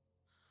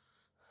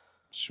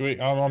 Sweet.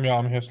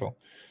 I'm here still.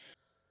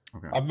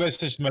 Okay. I've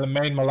messaged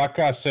main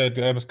Malacca. I said,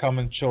 must come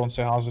and chill and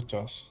say how's it to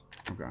us.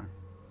 Okay.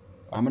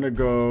 I'm gonna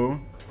go.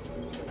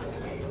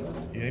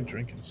 He ain't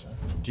drinking, so.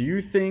 Do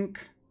you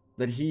think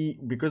that he,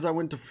 because I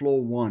went to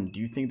floor 1, do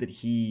you think that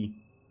he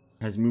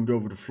has moved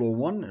over to floor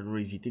 1? Or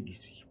does he think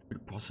he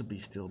could possibly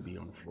still be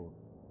on floor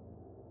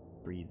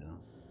 3 though?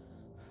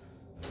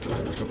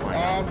 Let's go find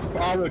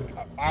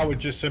out. I would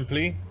just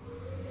simply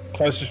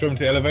closest room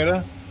to the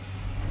elevator,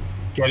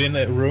 get in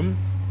that room,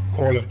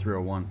 call him.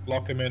 301.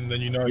 Lock him in,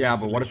 then you know. Yeah,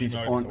 but what if he's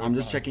on? I'm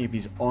just checking if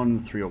he's on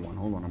 301.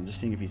 Hold on, I'm just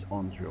seeing if he's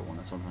on 301.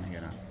 That's what I'm trying to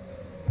get at.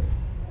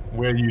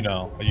 Where are you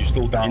now? Are you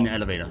still down? In the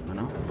elevator, you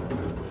know?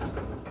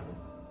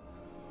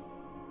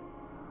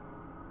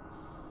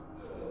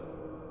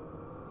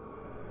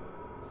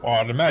 Well,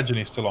 I'd imagine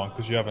he's still on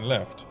because you haven't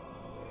left.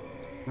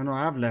 No, I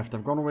have left.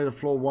 I've gone away to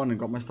floor 1 and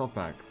got my stuff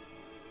back.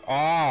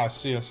 Ah, I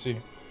see.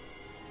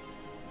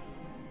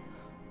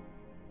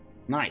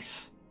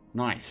 Nice.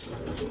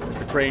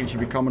 Mr. Crane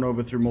should be coming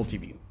over through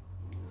multi-view.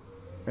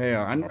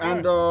 Yeah, and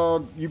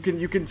you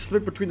can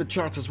slip between the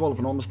chats as well if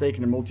I'm not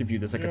mistaken in multi-view.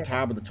 There's like a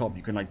tab at the top.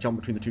 You can like jump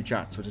between the 2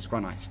 chats, which is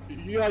quite nice.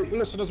 Yeah,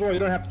 listen as well. You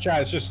don't have to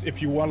chat. It's just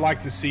if you would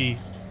like to see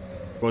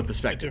both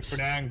perspectives. A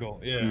different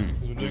angle. Yeah,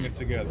 because we're doing it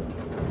together.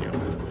 Yeah.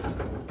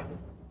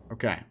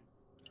 Okay.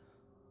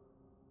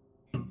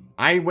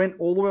 I went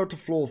all the way up to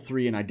floor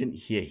 3 and I didn't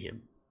hear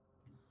him.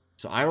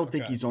 So I don't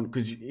think he's on,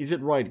 because is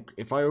it right?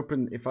 If I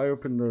open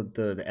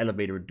the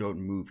elevator and don't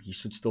move, he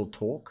should still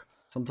talk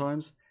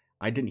sometimes.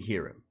 I didn't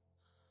hear him.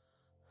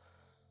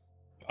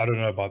 I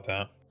don't know about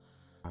that.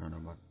 I don't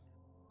know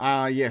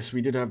about. Yes,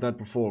 we did have that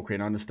before,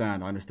 Crane. I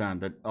understand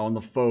that on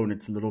the phone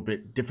it's a little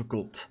bit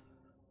difficult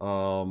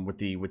with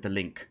the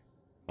link.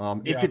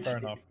 If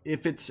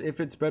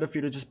it's better for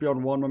you to just be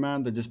on 1, my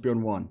man, then just be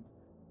on 1.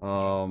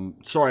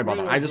 Sorry about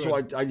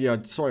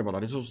that. Sorry about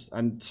that. I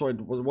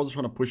wasn't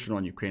trying to push it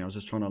on you, Crane. I was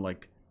just trying to,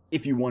 like,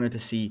 if you wanted to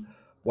see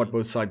what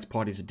both sides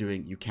parties are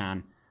doing, you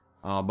can.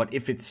 But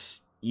if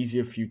it's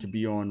easier for you to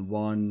be on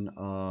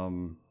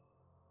 1,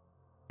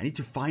 I need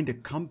to find a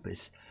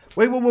compass.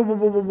 Wait,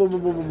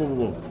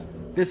 whoa.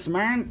 This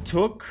man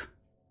took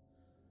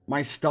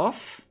my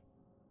stuff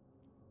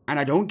and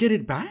I don't get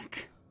it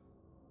back?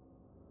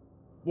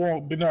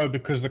 Well, no,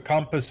 because the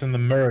compass and the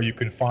mirror you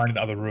can find in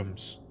other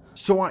rooms.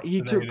 So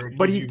he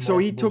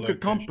took a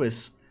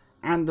compass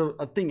and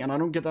a thing, and I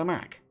don't get that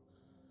back.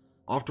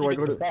 After I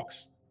go to the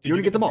box, you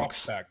only get the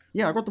box back.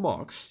 Yeah, I got the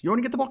box. You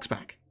only get the box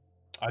back.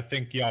 I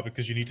think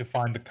because you need to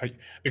find the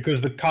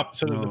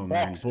the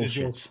box is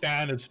your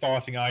standard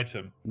starting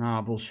item.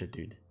 Nah, bullshit,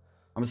 dude.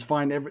 I must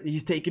find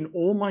he's taken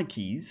all my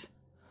keys.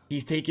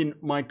 He's taken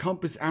my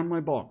compass and my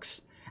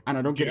box, and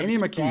I don't get any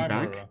of my keys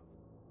back.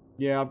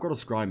 Yeah, I've got a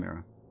scry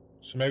mirror.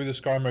 So maybe the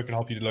scry mirror can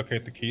help you to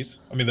locate the keys.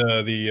 I mean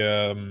there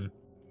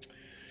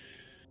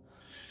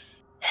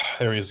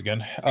he is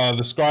again.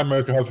 The scry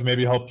mirror can hopefully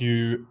maybe help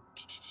you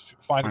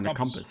find a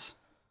compass.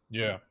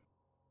 Yeah.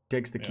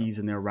 Takes the keys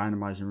in their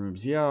randomizing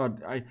rooms. Yeah,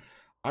 I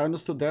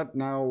understood that.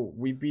 Now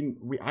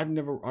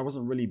I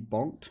wasn't really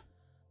bonked.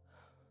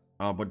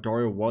 But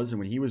Dario was, and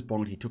when he was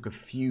bonked, he took a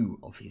few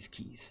of his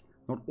keys.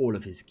 Not all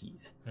of his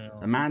keys. Yeah.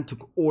 The man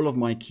took all of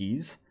my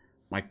keys,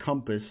 my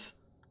compass,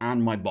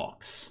 and my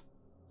box.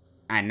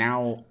 And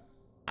now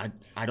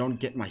I don't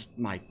get my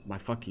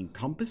fucking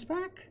compass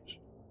back?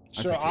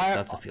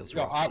 That feels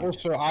wrong. I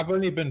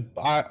haven't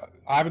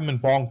been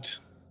bonked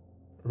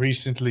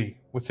recently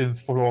within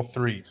floor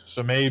 3.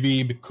 So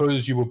maybe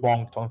because you were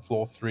bonked on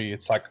floor 3,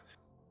 it's like,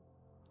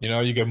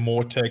 you get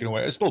more taken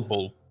away. It's still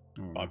bull,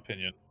 in my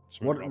opinion.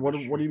 What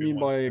do you mean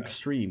by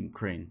extreme,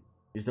 Crane?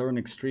 Is there an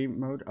extreme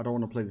mode? I don't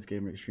want to play this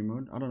game in extreme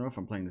mode. I don't know if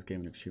I'm playing this game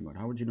in extreme mode.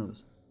 How would you know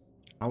this?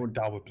 I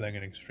doubt we're playing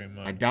in extreme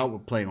mode. I doubt we're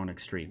playing on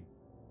extreme.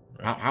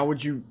 Right. How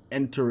would you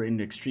enter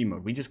in extreme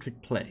mode? We just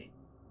click play.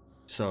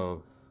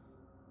 So,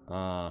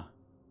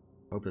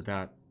 hope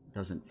that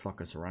doesn't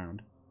fuck us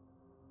around.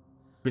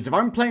 Because if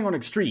I'm playing on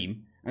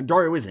extreme and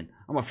Dario isn't,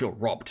 I'm gonna feel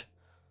robbed.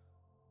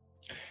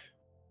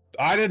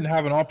 I didn't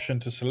have an option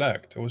to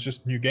select. It was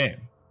just new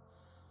game.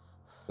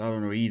 I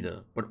don't know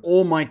either. But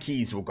all my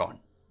keys were gone.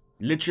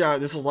 Literally,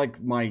 this is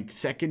like my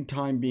second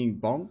time being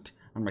bonked.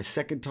 And my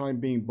second time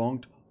being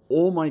bonked,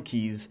 all my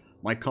keys,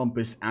 my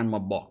compass, and my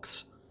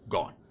box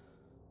gone.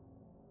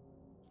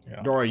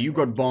 Yeah, Dario, you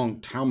got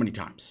bonked how many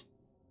times?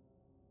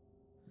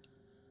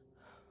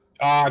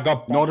 I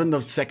got bonked. Not in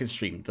the second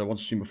stream, the one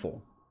stream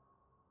before.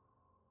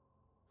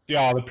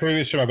 Yeah, the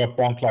previous stream I got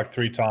bonked like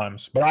 3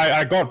 times. But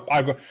I got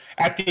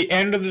at the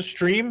end of the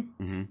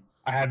stream,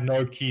 I had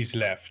no keys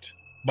left.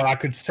 But I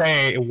could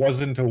say it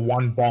wasn't a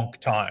 1 bonk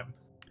time.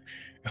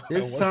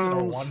 This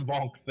sounds a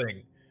 1 bonk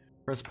thing.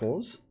 Press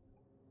pause.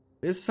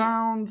 This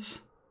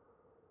sounds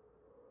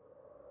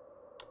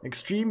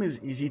extreme is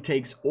he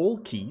takes all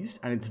keys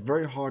and it's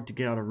very hard to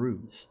get out of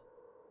rooms.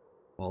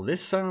 Well,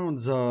 this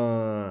sounds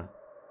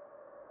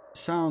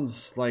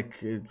like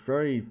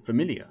very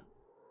familiar.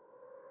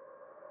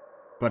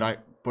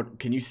 But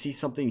can you see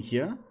something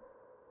here?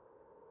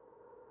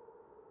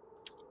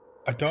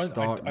 I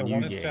Start I new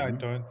want to say I game.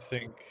 don't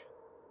think.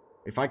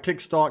 If I click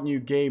start new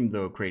game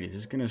though, Crane, is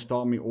this gonna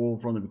start me all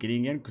from the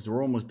beginning again? Because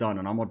we're almost done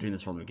and I'm not doing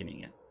this from the beginning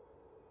again.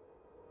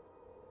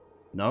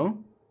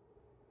 No?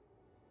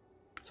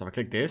 So if I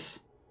click this.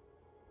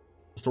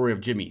 Story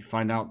of Jimmy.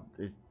 Find out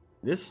is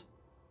this?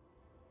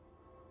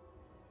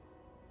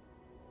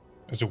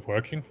 Is it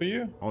working for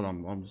you? Hold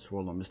on,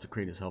 hold on. Mr.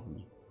 Crane is helping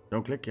me.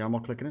 Don't click. Yeah, I'm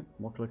not clicking it.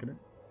 I'm not clicking it.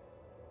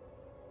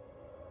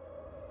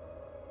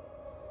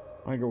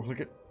 I go click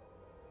it.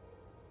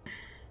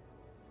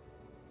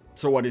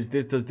 So what is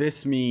this? Does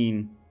this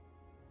mean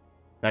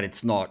that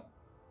it's not?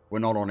 We're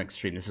not on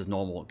extreme. This is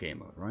normal game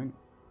mode, right?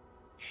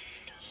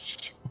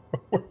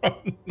 We're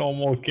on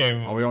normal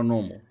game. Are we on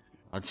normal?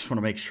 I just want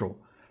to make sure.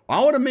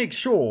 I want to make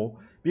sure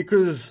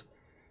because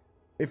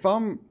if I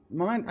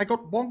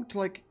got bonked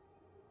like.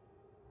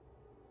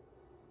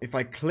 If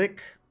I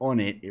click on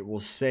it, it will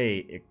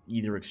say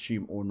either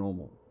extreme or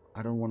normal.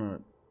 I don't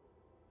want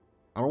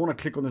to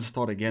click on this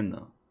start again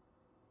though.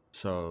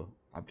 So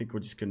I think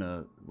we're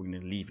gonna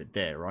leave it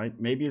there, right?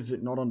 Maybe is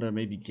it not under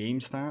maybe game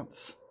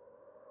stats?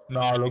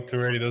 No, I looked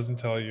already. It doesn't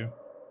tell you.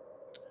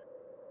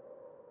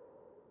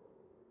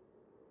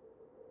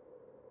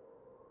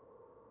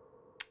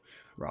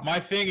 Rough. My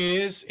thing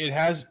is, it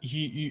has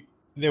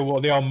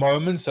there are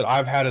moments that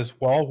I've had as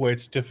well where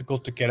it's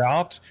difficult to get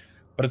out,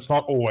 but it's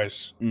not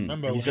always.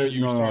 Remember, he said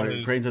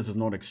no. Crane says it's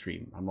not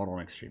extreme. I'm not on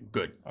extreme.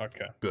 Good.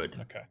 Okay. Good.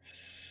 Okay.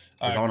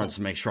 Because I wanted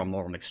to make sure I'm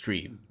not on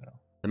extreme. Yeah.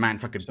 The man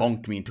fucking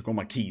bonked me and took all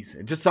my keys.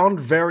 It just sounded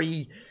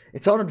very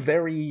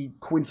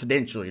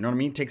coincidental, you know what I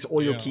mean? It takes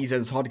all your keys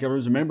and it's hard to get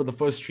rooms. Remember the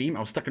first stream?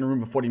 I was stuck in a room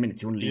for 40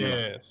 minutes. You wouldn't leave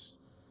it. Yes.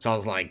 So I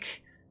was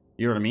like,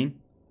 you know what I mean?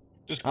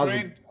 Just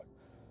Crane...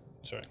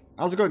 Sorry.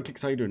 How's it going,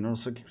 Kicks? How you doing? No,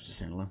 so Kicks was just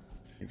saying hello.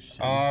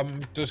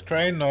 Does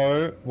Crane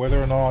know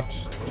whether or not,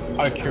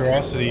 out of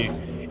curiosity,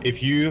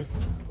 if you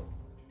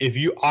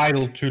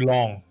idle too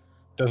long,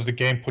 does the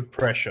game put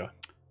pressure?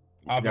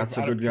 That's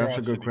a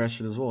good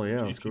question as well.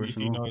 Yeah, that's a good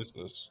question. He knows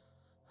this.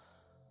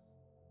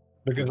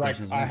 Because I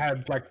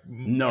had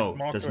no,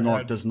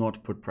 does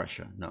not put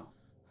pressure. No,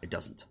 it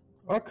doesn't.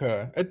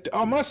 Okay,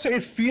 I must say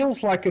it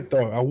feels like it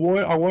though. I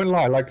won't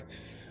lie. Like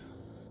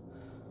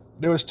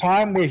there was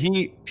time where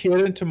he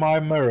peered into my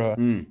mirror.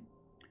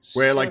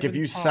 Where like if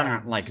you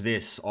sat like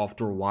this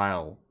after a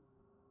while,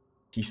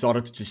 he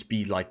started to just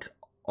be like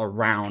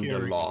around a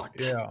lot.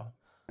 Yeah.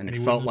 And it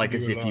felt like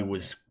as if he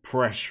was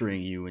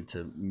pressuring you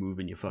into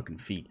moving your fucking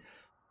feet.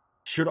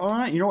 Should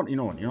I? You know what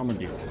I'm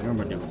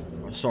gonna do?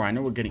 Sorry, I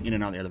know we're getting in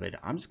and out of the elevator.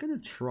 I'm just gonna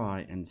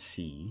try and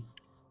see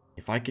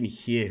if I can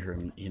hear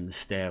him in the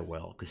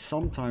stairwell. Because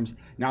sometimes...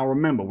 Now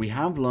remember, we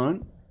have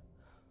learned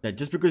that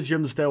just because you're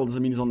in the stairwell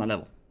doesn't mean he's on that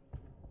level.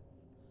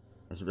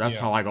 That's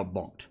how I got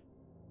bonked.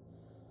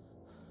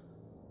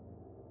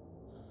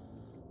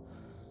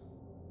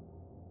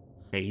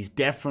 Okay, he's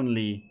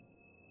definitely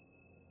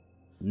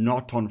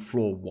not on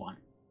floor 1.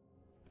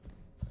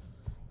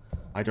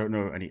 I don't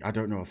know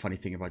a funny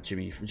thing about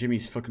Jimmy.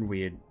 Jimmy's fucking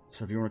weird.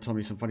 So if you want to tell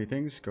me some funny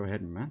things, go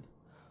ahead, man.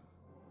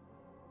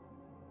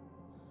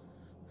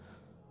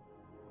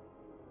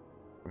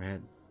 Go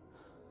ahead.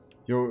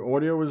 Your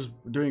audio was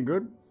doing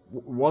good?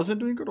 Was it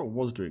doing good or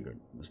was doing good,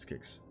 Mr.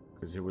 Kicks?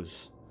 Because it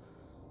was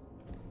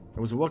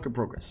a work in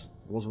progress.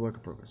 It was a work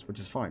in progress,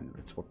 which is fine.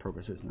 It's what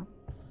progress is, no?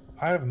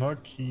 I have no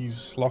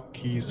keys, lock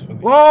keys for the...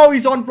 Whoa,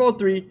 he's on floor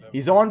 3.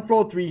 He's on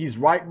floor 3. He's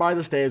right by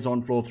the stairs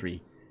on floor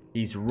 3.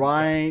 He's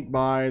right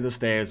by the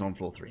stairs on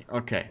floor 3.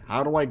 Okay,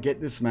 how do I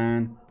get this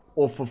man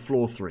off of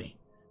floor 3?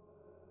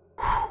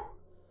 Whew.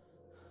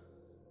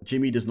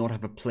 Jimmy does not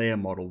have a player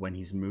model when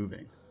he's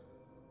moving.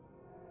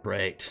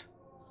 Great.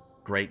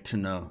 Great to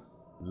know.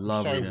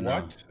 Lovely to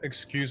know. What?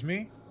 Excuse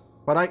me?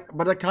 But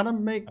that kind of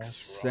makes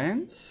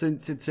sense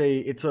since it's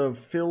a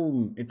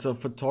film, it's a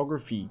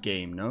photography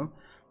game, no?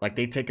 Like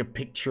they take a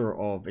picture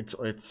of it's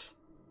it's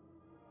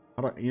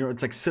like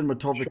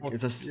cinematography.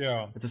 It's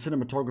a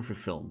cinematography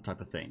film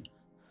type of thing.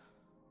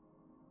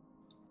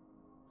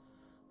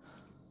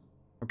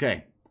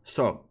 Okay,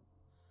 so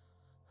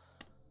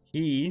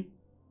he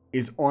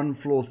is on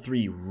floor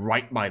 3,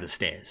 right by the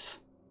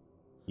stairs.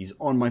 He's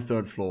on my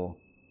 3rd floor,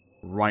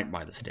 right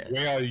by the stairs.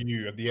 Where are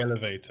you? At the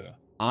elevator?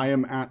 I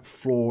am at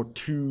floor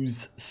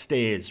 2's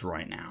stairs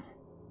right now.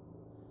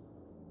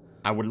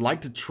 I would like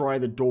to try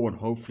the door and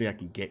hopefully I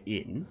can get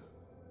in.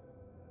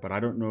 But I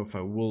don't know if I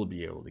will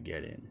be able to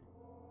get in.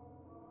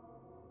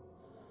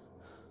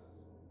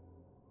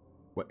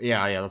 Well,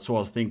 yeah, that's what I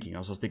was thinking.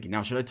 Now,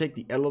 should I take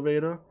the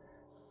elevator?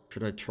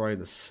 Should I try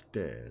the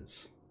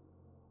stairs?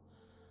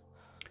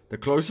 The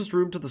closest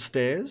room to the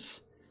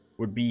stairs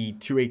would be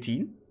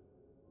 218.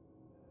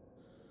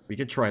 We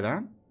could try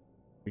that.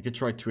 We could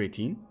try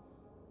 218.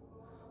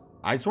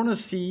 I just want to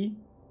see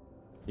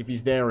if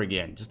he's there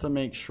again, just to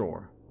make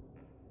sure.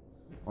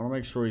 I want to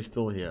make sure he's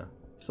still here.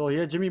 Still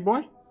here, Jimmy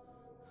boy?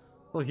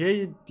 Still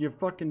here, you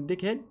fucking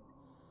dickhead?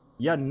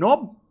 Yeah,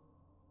 knob?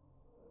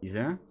 He's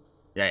there?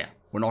 Yeah, yeah.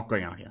 We're not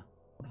going out here.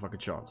 What the fucking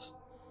chance?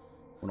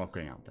 We're not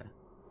going out there.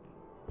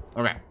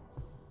 Okay.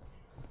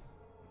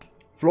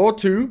 Floor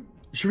 2.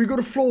 Should we go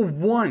to floor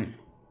 1?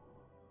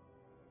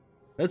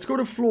 Let's go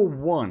to floor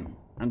 1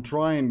 and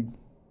try and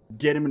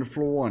get him into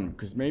floor 1.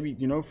 Because maybe,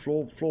 you know,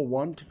 floor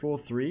 1 to floor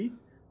 3.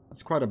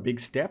 That's quite a big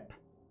step.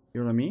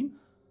 You know what I mean?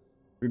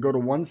 We go to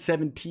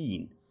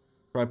 117.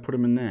 Try to put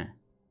him in there.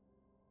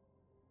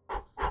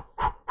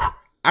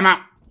 I'm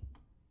out.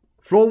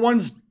 Floor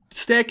 1's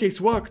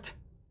staircase worked.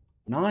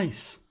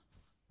 Nice.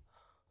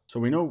 So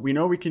we know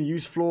we can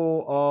use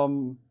floor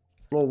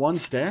 1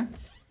 stair.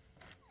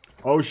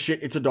 Oh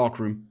shit, it's a dark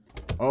room.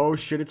 Oh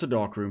shit, it's a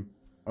dark room.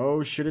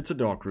 Oh shit, it's a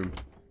dark room.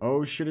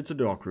 Oh shit, it's a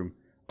dark room.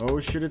 Oh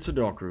shit, it's a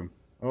dark room.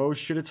 Oh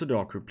shit, it's a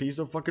dark room. Please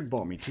don't fucking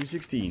bot me.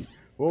 216.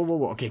 Whoa, whoa,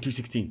 whoa. Okay,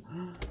 216.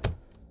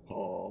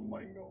 Oh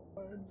my god.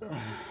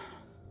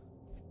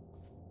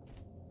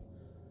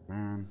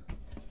 Man.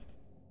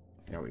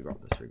 Yeah, we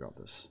got this. We got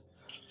this.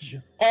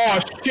 Oh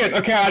shit!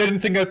 Okay, I didn't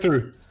think that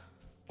through.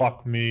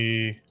 Fuck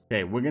me.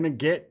 Okay, we're gonna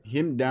get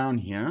him down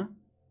here.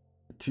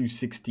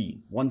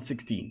 216.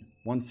 116.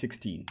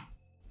 116.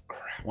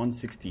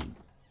 116.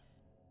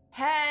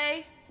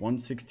 Hey!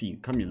 116.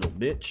 Come here, little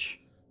bitch.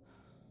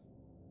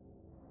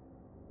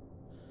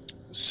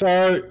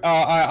 So,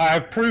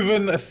 I've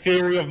proven a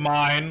theory of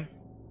mine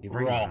You're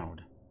very wrong.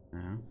 loud.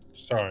 Yeah.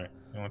 Sorry,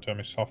 you want to tell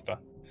me softer.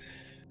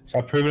 So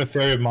I've proven a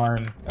theory of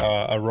mine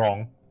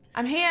wrong.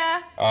 I'm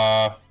here!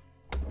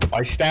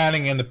 By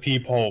standing in the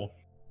peephole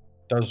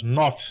does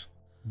not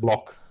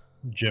block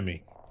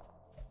Jimmy.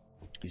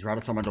 He's right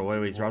outside my door.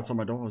 Wait, he's right outside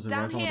my door. Is he right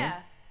Down outside my here!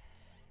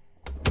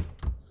 door?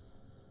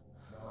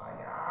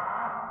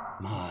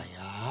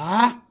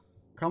 Maya?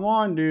 Come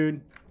on,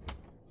 dude.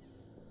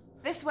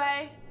 This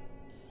way!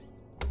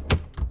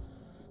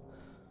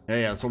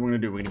 Yeah, that's what we're gonna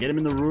do. We're gonna get him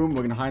in the room.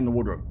 We're gonna hide in the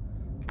wardrobe.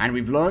 And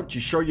we've learned to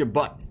show your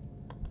butt.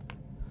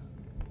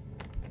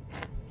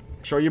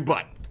 Show your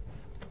butt.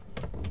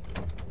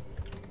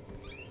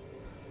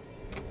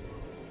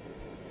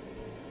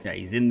 Yeah,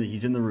 he's in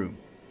the room.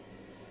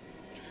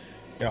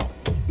 Yeah,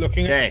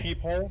 looking Okay. at the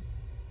peephole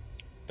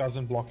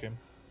doesn't block him.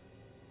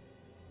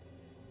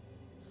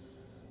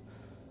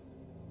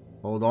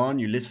 Hold on,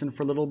 you listen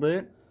for a little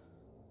bit.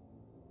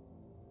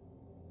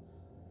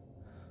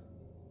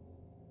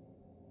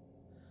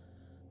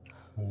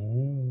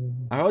 Ooh.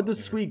 I heard the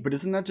squeak, but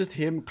isn't that just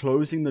him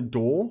closing the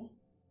door?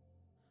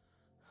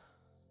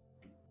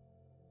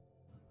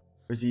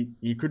 Or is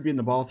he could be in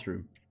the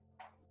bathroom.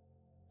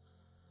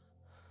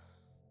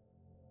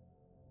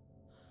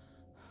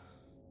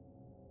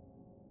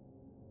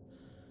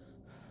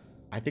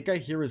 I think I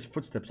hear his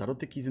footsteps. I don't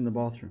think he's in the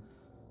bathroom.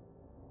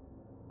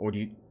 Or do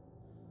you...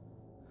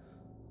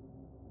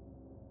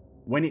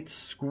 When it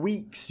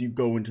squeaks, you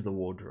go into the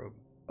wardrobe.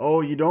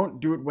 Oh, you don't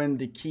do it when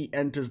the key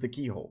enters the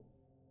keyhole.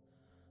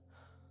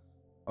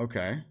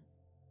 Okay.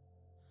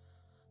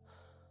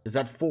 Does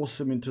that force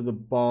him into the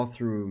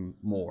bathroom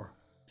more?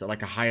 Is that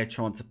like a higher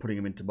chance of putting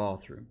him into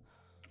bathroom?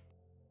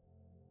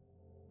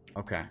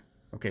 Okay.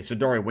 Okay, so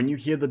Dory, when you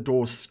hear the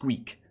door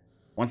squeak,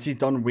 once he's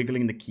done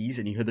wiggling the keys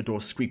and you hear the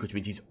door squeak, which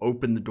means he's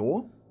opened the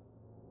door,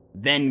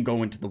 then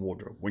go into the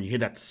wardrobe when you hear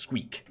that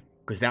squeak.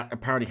 Because that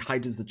apparently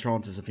heightens the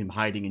chances of him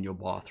hiding in your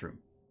bathroom,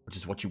 which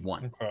is what you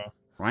want. Okay.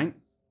 Right?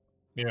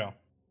 Yeah.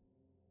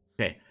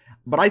 Okay.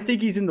 But I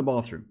think he's in the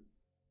bathroom.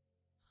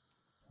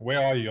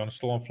 Where are you? I'm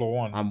still on floor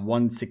 1. I'm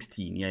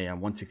 116. Yeah,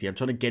 I'm 116. I'm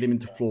trying to get him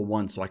into floor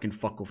 1 so I can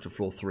fuck off to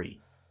floor 3.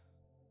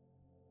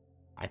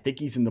 I think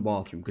he's in the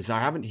bathroom because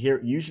I haven't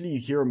hear. Usually you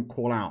hear him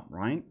call out,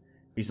 right?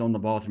 He's on the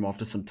bathroom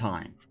after some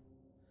time.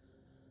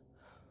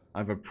 I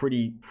have a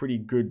pretty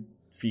good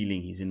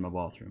feeling he's in my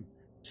bathroom.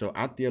 So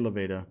at the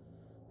elevator.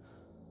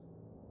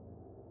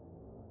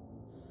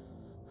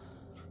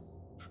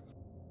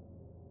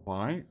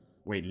 Why?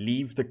 Wait,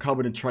 leave the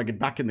cupboard and try to get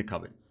back in the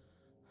cupboard.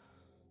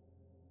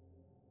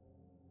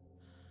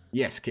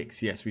 Yes,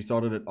 Kicks. Yes, we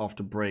started it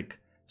after break.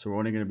 So we're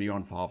only going to be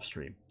on for half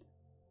stream.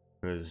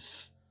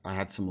 Because I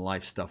had some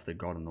life stuff that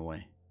got in the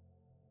way.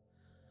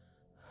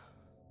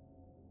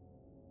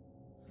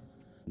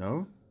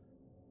 No?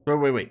 So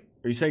wait.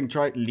 Are you saying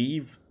try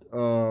leave,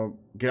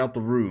 get out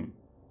the room?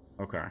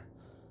 Okay.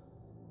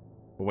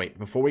 But wait,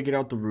 before we get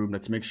out the room,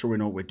 let's make sure we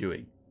know what we're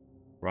doing.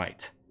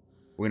 Right.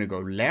 We're going to go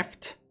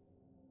left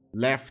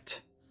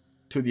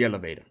to the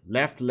elevator.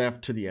 Left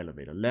to the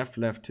elevator.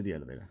 Left to the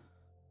elevator.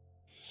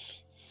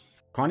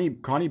 Can't he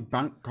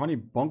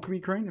bonk me,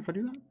 Crane, if I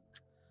do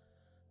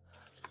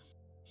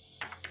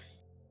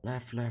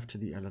that? Left to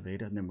the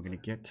elevator, and then we're gonna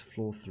get to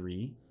floor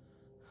 3.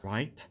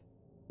 Right.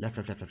 Left.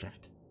 Okay,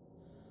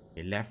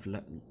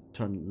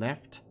 turn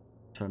left,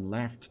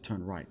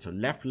 turn right. So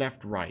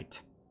left,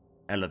 right.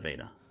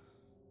 Elevator.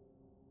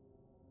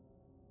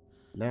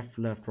 Left,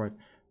 right.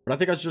 But I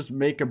think I should just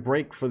make a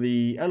break for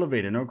the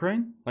elevator, no,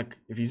 Crane? Like,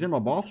 if he's in my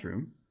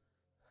bathroom,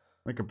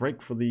 make a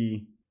break for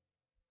the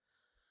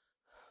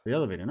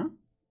elevator, no?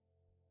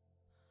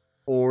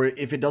 Or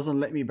if it doesn't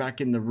let me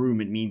back in the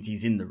room, it means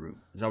he's in the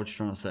room. Is that what you're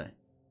trying to say?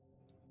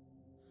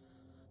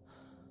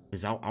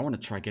 Because I want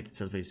to try to get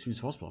this elevator as soon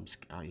as possible.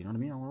 You know what I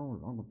mean? I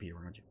want to be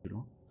around you. You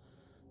know?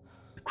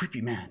 The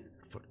creepy man.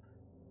 Foot.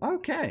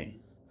 Okay.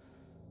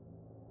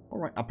 All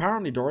right.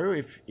 Apparently,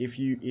 Dorio, if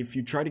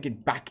you try to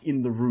get back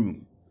in the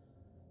room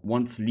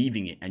once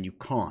leaving it and you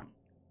can't,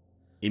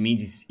 it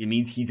means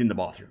he's in the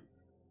bathroom.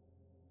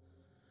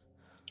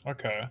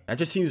 Okay. That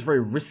just seems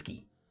very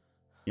risky.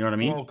 You know what I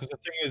mean? Well, because the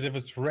thing is, if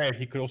it's red,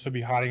 he could also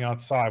be hiding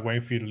outside,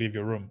 waiting for you to leave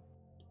your room.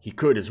 He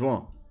could as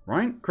well,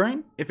 right,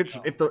 Crane? If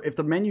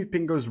the menu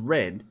pin goes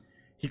red,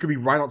 he could be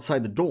right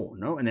outside the door,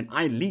 no? And then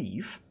I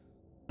leave,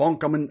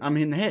 bonk, I'm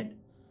in the head.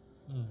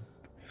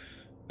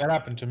 That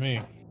happened to me.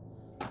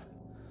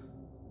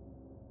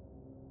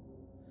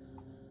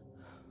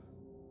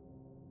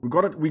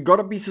 We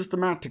gotta be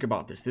systematic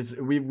about this.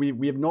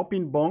 We have not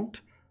been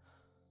bonked,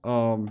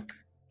 for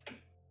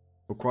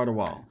quite a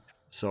while.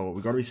 So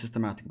we gotta be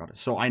systematic about it.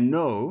 So I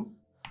know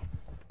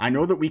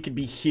that we could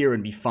be here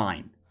and be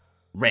fine.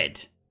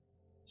 Red.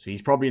 So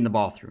he's probably in the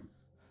bathroom.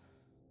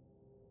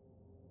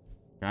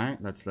 Okay,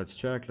 let's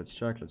check.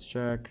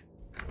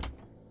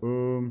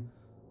 Boom.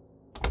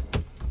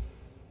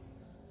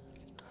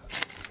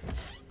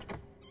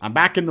 I'm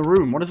back in the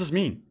room. What does this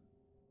mean?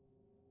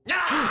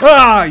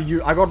 Ah! I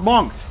got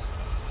bonked.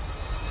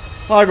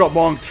 I got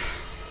bonked.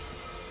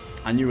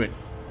 I knew it.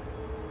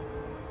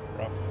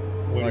 Rough.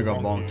 I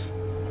got bonked.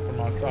 From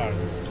outside.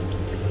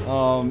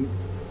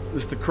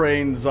 Mr.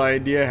 Crane's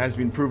idea has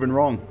been proven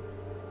wrong.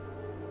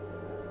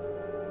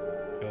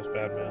 Feels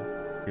bad,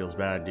 man. Feels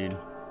bad, dude.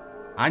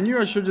 I knew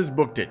I should have just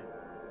booked it.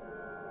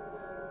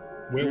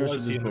 Where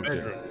was he in the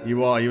bedroom? He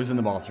was in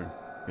the bathroom.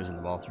 He was in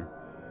the bathroom.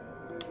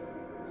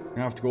 I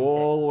have to go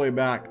all the way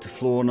back to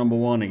floor number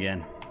 1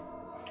 again.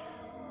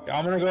 Yeah,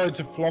 I'm gonna go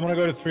to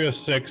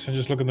 306 and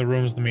just look in the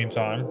rooms in the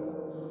meantime.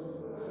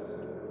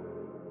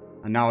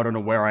 And now I don't know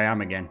where I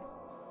am again.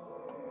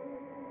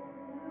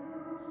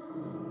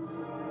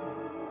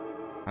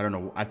 I don't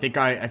know. I think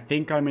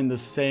I'm in the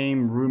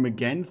same room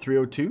again,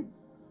 302.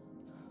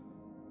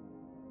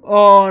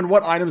 Oh, and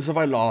what items have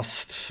I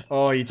lost?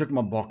 Oh, he took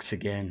my box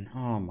again.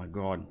 Oh my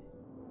god.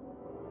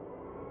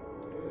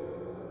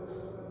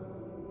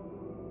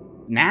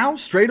 Now?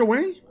 Straight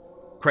away?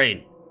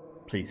 Crane.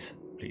 Please.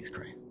 Please,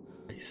 Crane.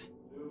 Please.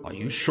 Are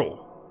you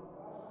sure?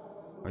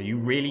 Are you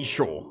really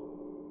sure?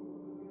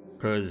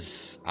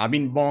 Because I've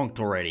been bonked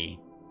already.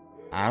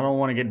 I don't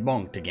want to get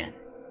bonked again.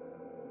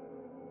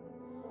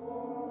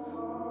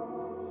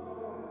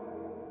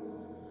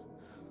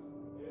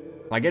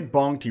 If I get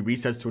bonked, he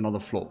resets to another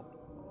floor.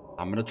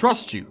 I'm gonna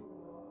trust you.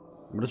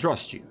 I'm gonna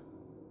trust you.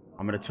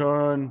 I'm gonna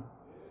turn...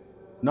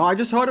 No, I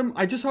just heard him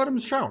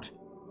shout.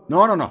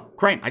 No.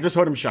 Crane, I just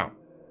heard him shout.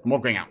 I'm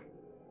walking out.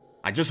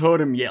 I just heard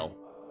him yell.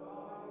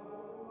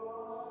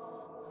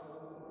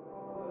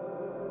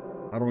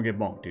 I don't want to get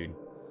bonked, dude.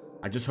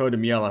 I just heard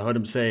him yell. I heard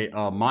him say,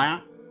 Maya.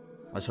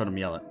 I just heard him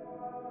yell it.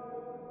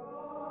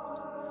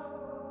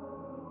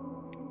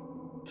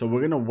 So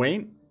we're gonna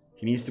wait.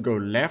 He needs to go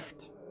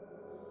left.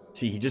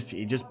 See, he just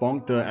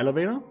bonked the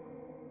elevator.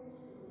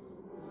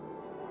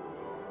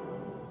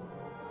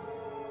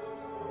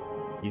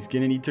 He's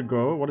gonna need to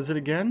go, what is it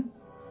again?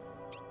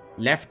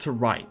 Left to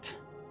right.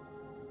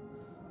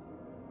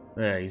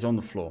 There, he's on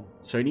the floor.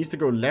 So he needs to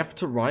go left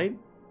to right,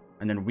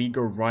 and then we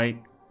go right.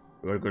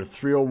 We gotta go to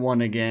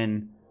 301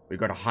 again. We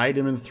gotta hide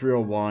him in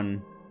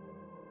 301.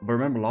 But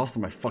remember last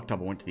time I fucked up,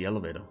 I went to the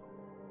elevator.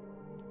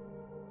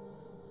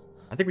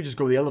 I think we just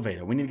go to the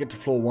elevator. We need to get to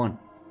floor 1.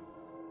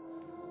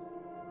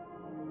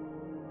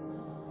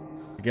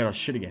 To get our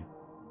shit again.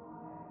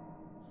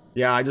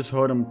 Yeah, I just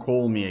heard him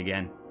call me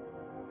again.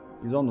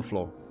 He's on the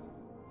floor.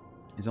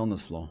 He's on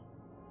this floor.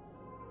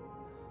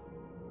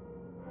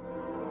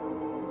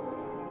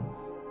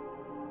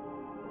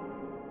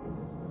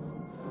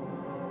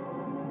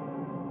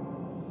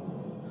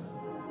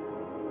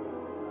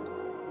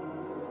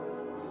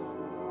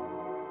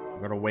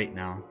 I gotta wait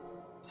now.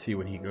 See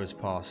when he goes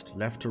past.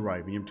 Left to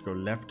right. We need to go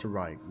left to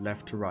right.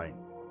 Left to right.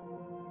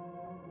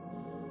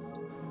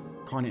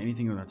 Can't hear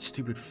anything on that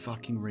stupid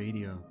fucking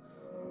radio.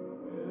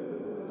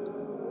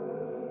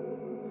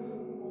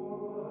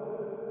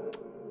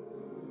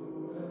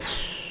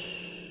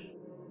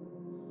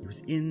 He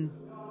was in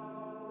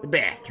the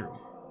bathroom.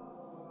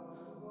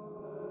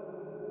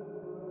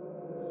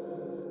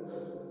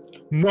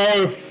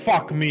 No,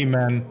 fuck me,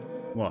 man.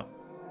 What?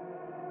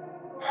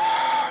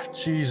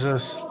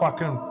 Jesus,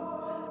 fucking...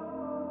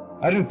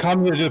 I didn't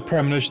come here to do the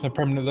premonition,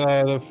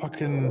 the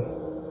fucking...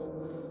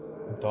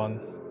 I'm done.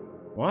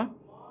 What?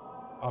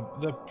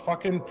 The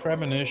fucking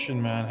premonition,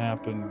 man,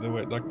 happened. The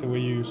way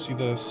you see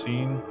the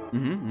scene.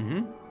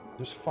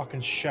 Just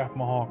fucking shat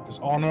my heart. Because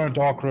oh no,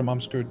 dark room,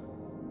 I'm screwed.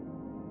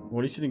 Well,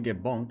 at least you didn't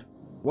get bonked.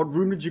 What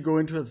room did you go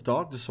into that's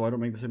dark, just so I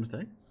don't make the same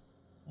mistake?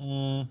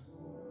 I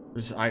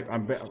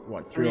bet,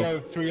 what,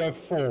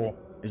 304.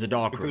 Is a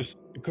dark room.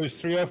 Because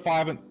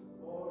 305 and...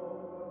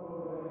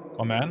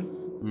 Oh,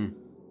 man?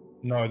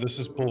 No, this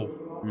is bull.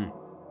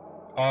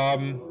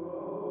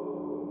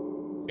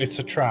 It's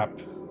a trap.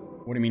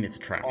 What do you mean it's a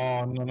trap?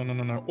 Oh,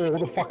 no. All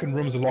the fucking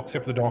rooms are locked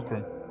except for the dark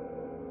room.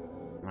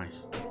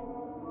 Nice.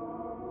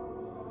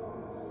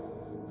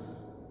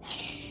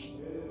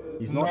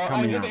 He's not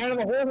coming I'm out. at the end of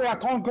the hallway. I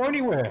can't go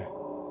anywhere.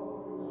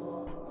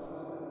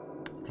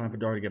 It's time for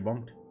Dory to get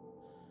bonked.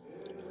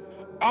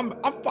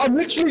 I'm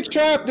literally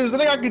trapped. There's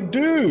nothing I can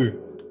do.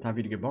 Time for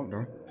you to get bonked,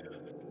 Dory.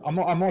 I'm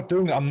not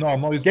doing that. I'm not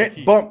using Get my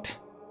keys. bonked.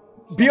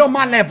 Be on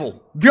my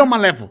level. Be on my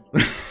level.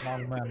 No,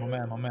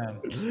 my man.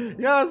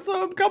 Yeah,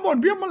 so come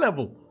on, be on my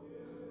level.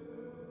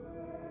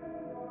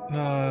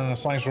 No,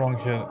 something's wrong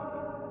here.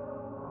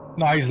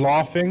 No, he's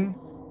laughing.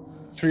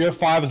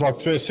 305 is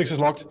locked. 306 is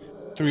locked.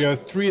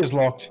 303 is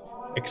locked,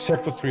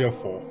 except for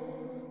 304.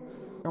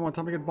 Come on,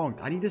 time to get bonked.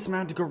 I need this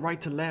man to go right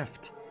to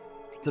left.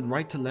 Is it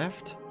right to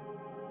left?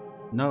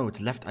 No, it's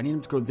left. I need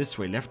him to go this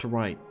way, left to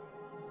right.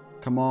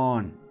 Come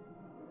on.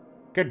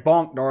 Get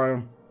bonked,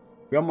 Doro.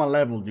 Be on my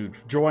level, dude.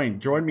 Join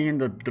me in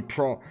the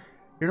pro.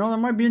 You know, that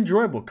might be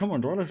enjoyable. Come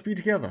on, Doro, let's be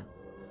together.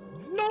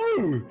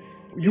 No!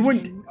 You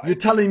wouldn't. You're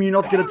telling me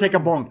you're not gonna take a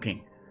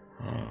bonking.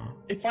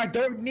 If I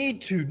don't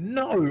need to,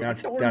 no.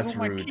 That's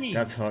rude.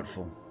 That's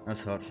hurtful.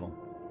 That's hurtful.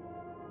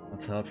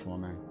 That's hurtful,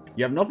 man.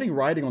 You have nothing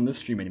riding on this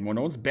stream anymore.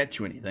 No one's bet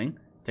you anything.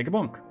 Take a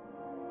bonk.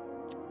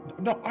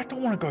 No, I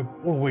don't want to go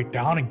all the way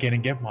down again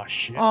and get my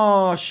shit.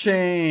 Oh,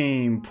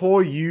 shame.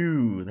 Poor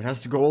you. That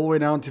has to go all the way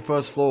down to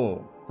first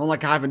floor. Not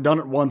like I haven't done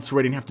it once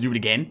already and have to do it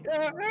again.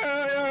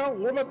 Yeah.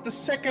 What about the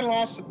second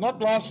last,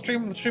 not last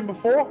stream, the stream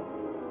before?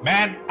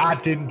 Man, I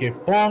didn't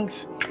get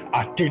bonked.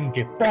 I didn't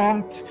get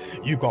bonked.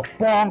 You got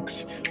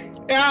bonked.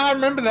 Yeah, I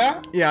remember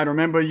that. Yeah, I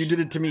remember you did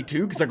it to me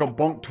too, because I got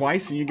bonked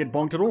twice and you get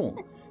bonked at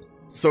all.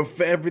 So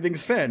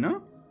everything's fair,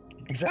 no?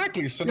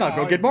 Exactly. So yeah,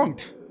 go get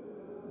bonked.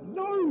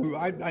 No,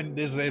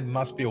 there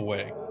must be a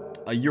way.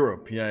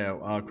 Europe, yeah.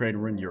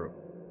 We're in Europe.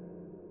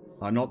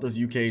 Not the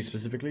UK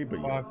specifically,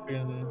 but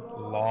fucking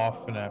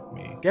laughing at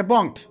me. Get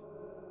bonked.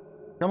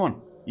 Come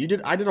on.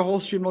 I did a whole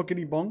stream not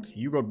getting bonked.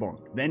 You got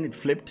bonked. Then it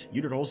flipped.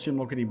 You did a whole stream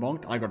not getting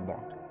bonked. I got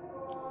bonked.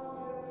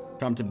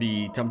 Time to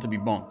be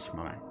bonked,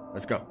 my man.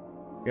 Let's go.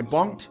 Get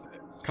bonked.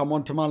 Come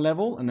on to my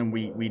level, and then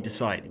we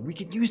decide. We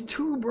can use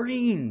 2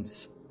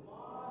 brains.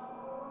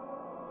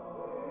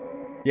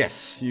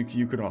 Yes,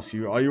 you could ask.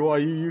 Are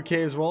you UK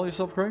as well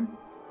yourself, Crane?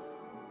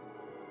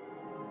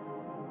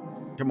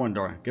 Come on,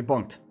 Dora. Get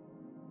bonked.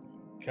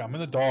 Okay, I'm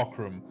in the dark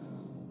room.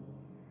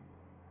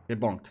 Get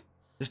bonked.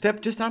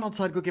 Just stand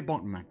outside. Go get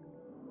bonked, man.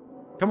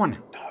 Come on. No,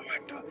 I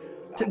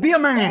don't. Be a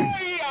man.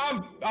 Hey,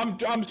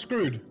 I'm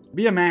screwed.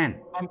 Be a man.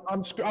 I'm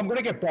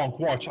gonna get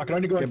bonked. Watch. I can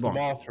only go into the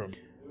bathroom.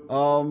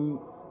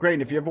 Crane,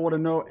 if you ever want to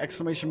know, !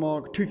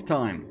 tooth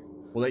time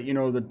will let you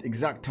know the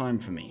exact time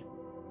for me.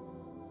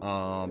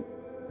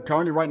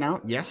 Currently right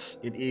now, yes,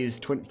 it is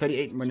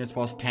 38 minutes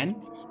past 10.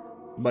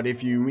 But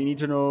if we need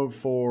to know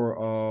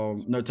for,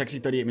 no, it's actually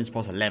 38 minutes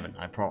past 11.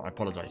 I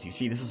apologize. You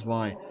see, this is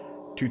why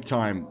tooth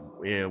time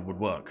would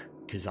work.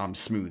 Because I'm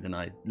smooth and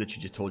I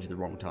literally just told you the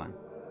wrong time.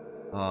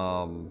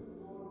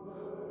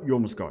 You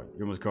almost got it.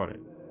 You almost got it.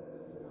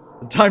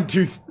 Time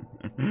tooth.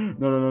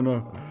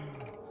 No.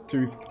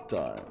 Tooth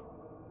time.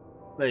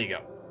 There you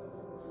go.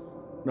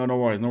 No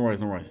worries.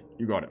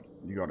 You got it.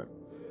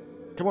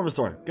 Come on,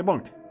 Restore. Get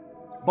bonked.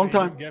 Bonk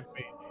time.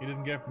 He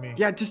didn't get me.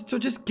 Yeah,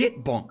 just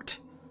get bonked.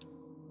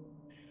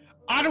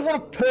 I don't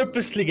want to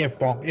purposely get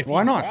bonked. If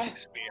Why not?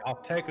 Bonks me, I'll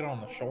take it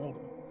on the shoulder.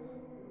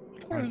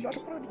 I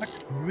don't want to like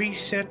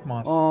reset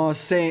myself. Oh,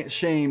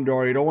 shame,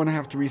 Dory. You don't want to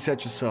have to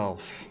reset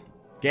yourself.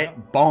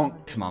 Get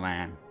bonked, my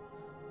man.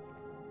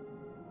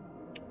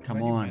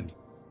 Come on.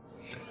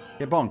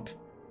 Get bonked.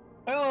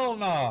 Hell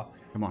nah.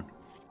 Come on.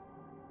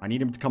 I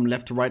need him to come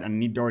left to right, and I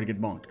need Dory to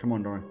get bonked. Come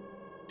on, Dory.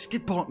 Just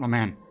get bonked, my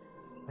man.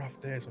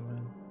 Rough days, my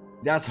man.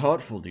 That's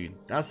hurtful, dude.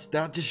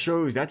 That just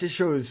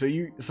shows. So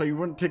you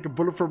wouldn't take a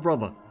bullet for a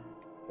brother.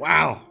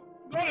 Wow.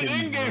 Not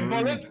an in-game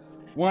bullet.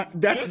 What?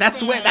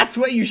 That's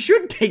where you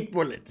should take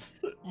bullets.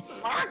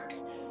 Fuck.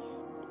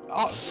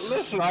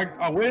 Listen,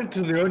 I went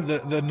to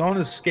the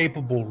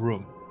non-escapable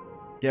room.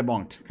 Get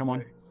bonked. Come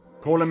on.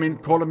 Call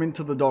him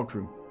into the dark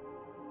room.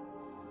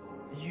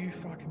 You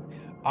fucking.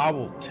 I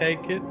will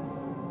take it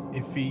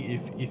if he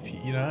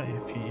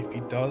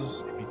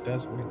does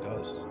what he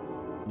does.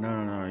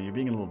 No. You're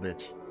being a little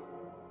bitch.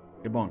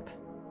 Get bonked.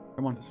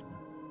 Come on. This man.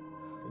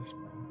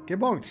 Get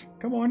bonked.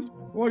 Come on.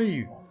 What are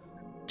you?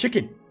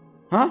 Chicken?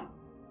 Huh?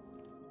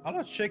 I'm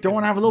not chicken. Don't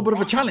want to have a little bit of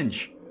a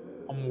challenge?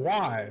 I'm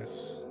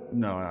wise.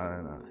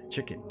 No.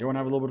 Chicken. Don't want to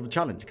have a little bit of a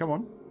challenge? Come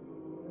on.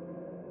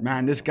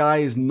 Man, this guy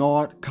is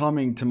not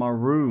coming to my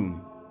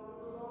room.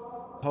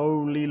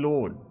 Holy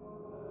Lord.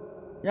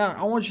 Yeah,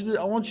 I want you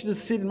to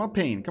sit in my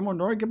pain. Come on,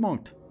 Dory, get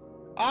bonked.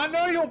 I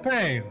know your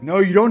pain. No,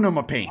 you don't know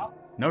my pain.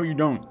 No, you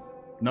don't.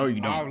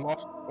 I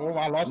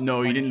lost.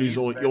 No, you didn't lose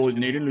all. You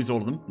didn't lose all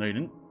of them. No, you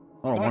didn't.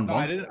 Oh, no, one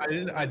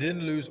bonk. I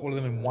didn't lose all of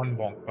them in one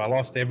bonk, but I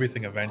lost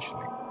everything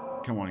eventually.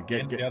 Come on, go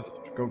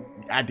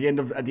at the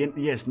end.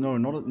 Yes, no.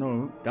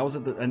 That was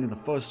at the end of the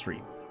first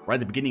stream, right at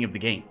the beginning of the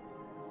game.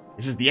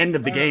 This is the end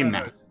of the game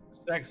now.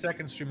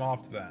 Second stream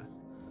after that,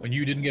 when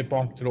you didn't get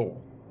bonked at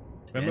all.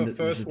 Remember the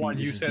first one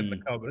you said in the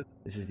cupboard?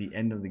 This is the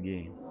end of the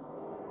game.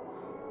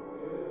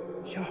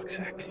 Yeah,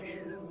 exactly.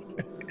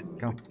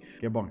 Come,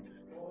 get bonked.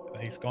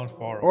 He's gone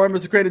far away. All right,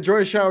 Mr. Crate, enjoy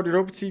your shower, dude.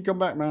 Hope to see you come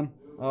back, man.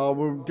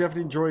 We'll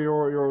definitely enjoy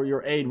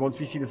your aid once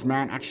we see this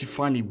man actually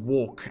finally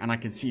walk and I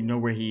can know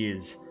where he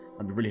is.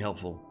 That'd be really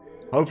helpful.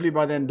 Hopefully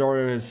by then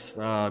Dario has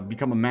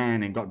become a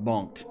man and got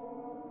bonked.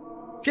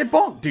 Get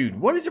bonked, dude.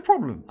 What is your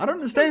problem? I don't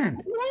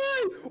understand.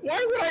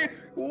 Why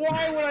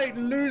would I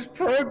lose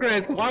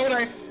progress? Why would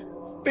I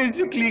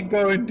physically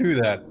go and do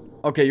that?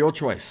 Okay, your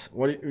choice.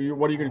 What are you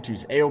going to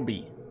choose? A or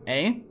B?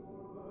 A?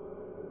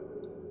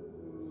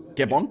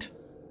 Get bonked?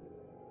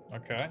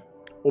 Okay.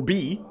 Or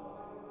B?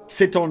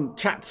 Sit on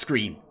chat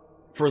screen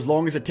for as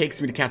long as it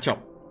takes me to catch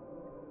up.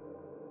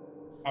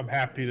 I'm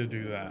happy to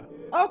do that.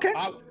 Okay.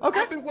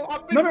 Okay.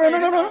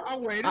 No. I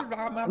waited.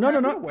 No.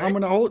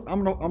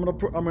 I'm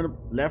gonna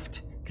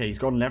left. Okay, he's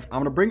gone left.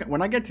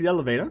 When I get to the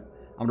elevator,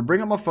 I'm gonna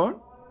bring up my phone.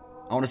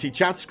 I want to see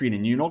chat screen,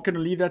 and you're not gonna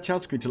leave that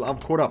chat screen till I've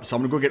caught up. So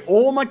I'm gonna go get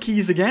all my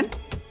keys again.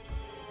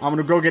 I'm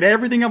gonna go get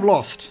everything I've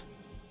lost,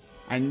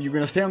 and you're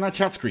gonna stay on that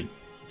chat screen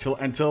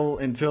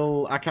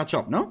until I catch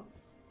up. No?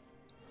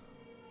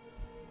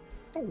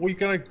 Well, you're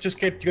gonna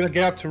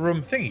get up to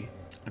room thingy.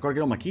 I gotta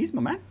get all my keys,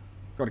 my man.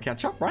 Gotta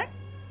catch up, right?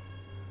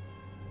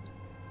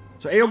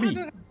 So A or B?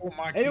 A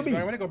or B?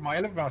 I want to go my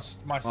elevator,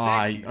 my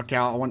stair keys. Okay,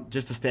 I want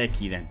just a stair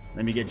key then.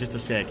 Let me get just a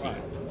stair key.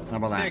 Right. How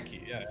about stair that?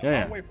 Key, yeah.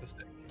 Yeah. I'll wait for the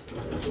stair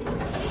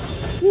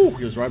key. Ooh,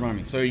 he was right behind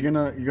me. So you're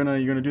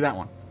gonna do that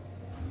one.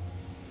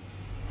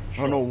 Sure.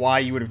 I don't know why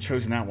you would have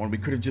chosen that one. We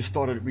could have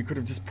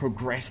just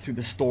progressed through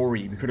the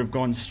story. We could have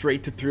gone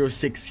straight to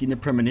 306, seen the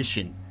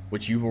premonition,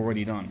 which you've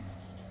already done.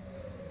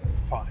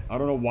 Fine. I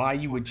don't know why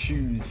you would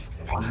choose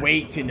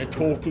wait in the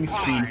talking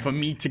screen for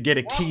me to get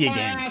a key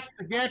again. I asked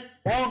to get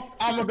bonked,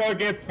 I'm gonna go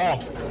get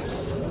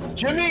bonked.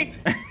 Jimmy,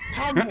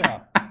 come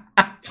here.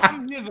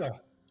 Come hither.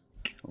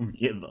 Come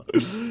hither.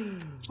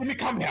 Jimmy,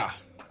 come here.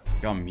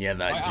 Come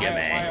hither,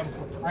 Jimmy.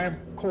 I am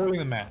calling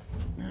the man.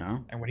 Yeah.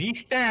 And when he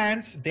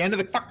stands at the end of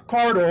the fucking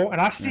corridor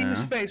and I see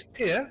his face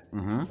peer,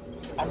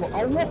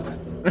 I'll walk.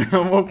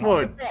 Walk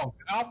forward.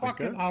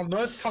 I'll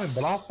know it's coming,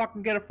 but I'll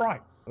fucking get a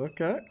fright.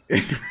 Okay.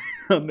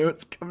 I know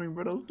it's coming,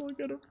 but I'll still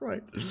get a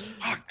fright.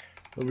 Fuck.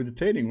 That'll be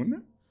detaining, wouldn't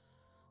it?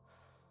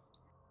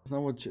 Isn't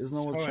that what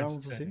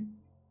channels are seeing?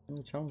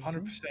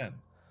 100%.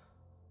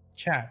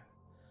 Chat.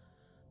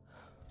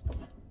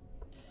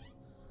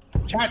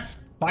 Chat's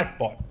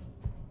Nightbot.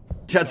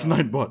 Chat's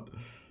Nightbot.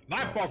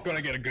 Nightbot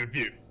gonna get a good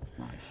view.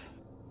 Nice.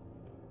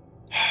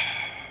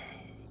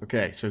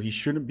 Okay, so he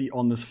shouldn't be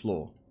on this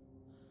floor.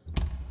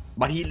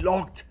 But he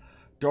locked.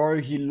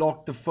 Dario, he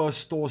locked the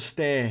first floor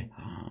stair.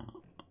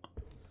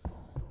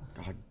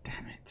 God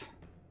damn it.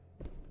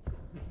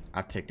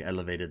 I'll take the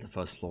elevator to the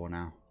first floor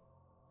now.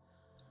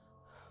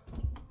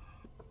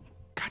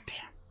 God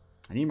damn.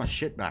 I need my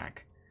shit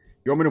back.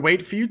 You want me to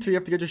wait for you till you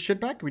have to get your shit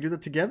back? Can we do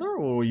that together?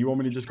 Or you want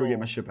me to just go get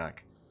my shit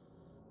back?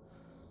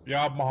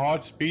 Yeah, my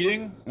heart's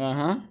beating.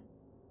 Uh-huh.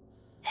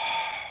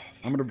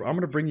 I'm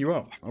gonna bring you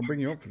up. I'll bring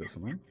you up for this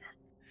one, man.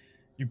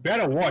 You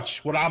better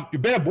watch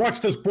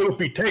this bullet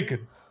be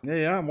taken.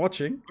 Yeah, I'm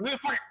watching.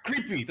 It's fucking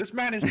creepy. This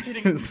man is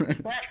sitting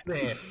back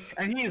there,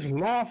 and he is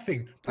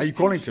laughing. Are you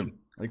calling to him?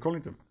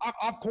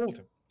 I've called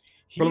him.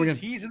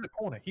 He's in the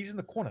corner. He's in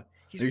the corner.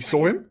 You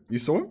saw him? You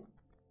saw him?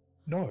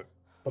 No,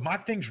 but my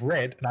thing's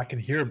red, and I can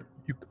hear him.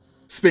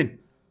 Spin.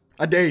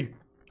 A day.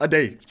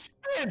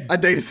 Spin. A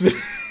day to spin.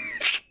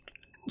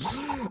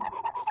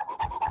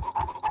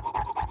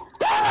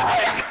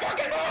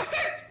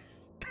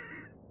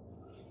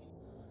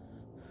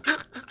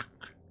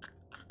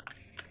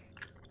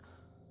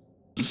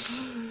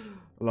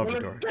 I love you,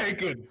 Dora.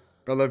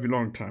 I love you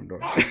long time,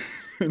 Dora.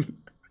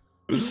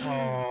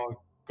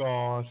 Oh,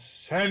 God.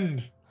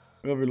 Send.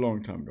 Love you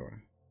long time, Dora.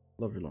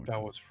 Love you long time.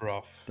 That was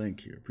rough.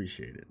 Thank you.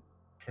 Appreciate it.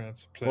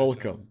 It's a pleasure.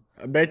 Welcome.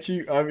 I bet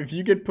you, if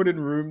you get put in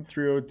room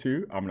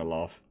 302, I'm going to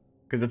laugh.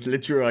 Because that's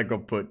literally where I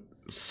got put.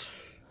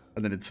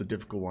 And then it's a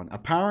difficult one.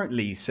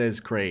 Apparently,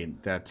 says Crane,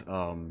 that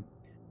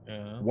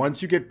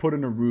once you get put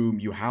in a room,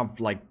 you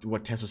have, like,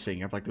 what Tess was saying,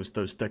 you have, like, those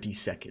 30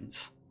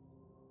 seconds.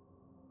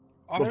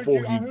 I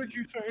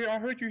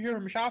heard you hear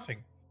him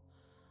shouting.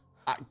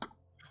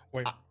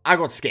 I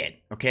got scared,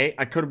 okay?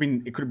 It could have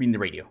been the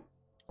radio.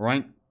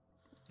 Right?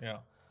 Yeah.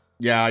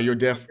 Yeah, you're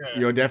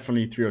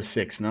definitely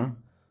 306, no?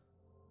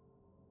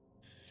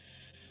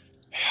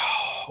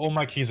 All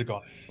my keys are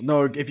gone.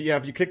 No, if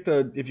you click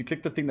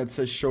the thing that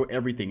says show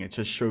everything, it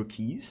says show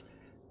keys.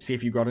 See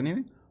if you got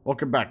anything.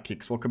 Welcome back,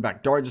 Kicks. Welcome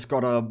back. Dario just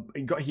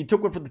he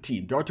took one for the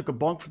team. Dario took a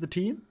bonk for the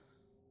team.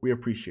 We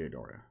appreciate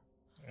Dario.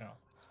 Yeah.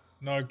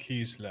 No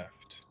keys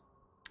left.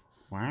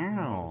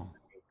 Wow.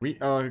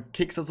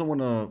 Kicks doesn't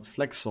want to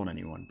flex on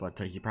anyone, but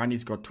he apparently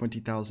has got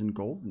 20,000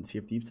 gold in Sea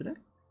of Thieves today.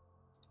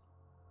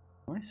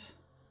 Nice.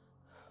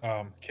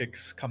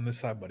 Kicks, come this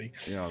side, buddy.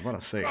 Yeah, I was about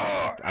to say.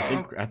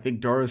 I think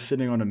Dario's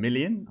sitting on 1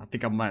 million. I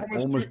think I'm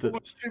almost 2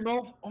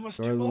 mil.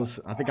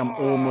 I think I'm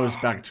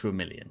almost back to 1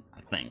 million. I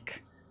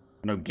think.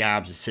 I know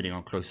Gabs is sitting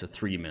on close to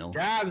 3 mil.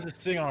 Gabs is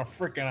sitting on a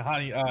freaking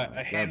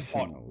a hand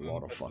pot. A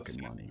lot of fucking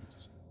money.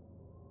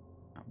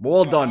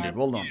 Well done, dude.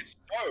 Well done.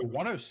 Oh,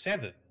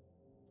 107.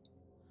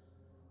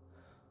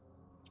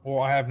 Well,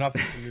 I have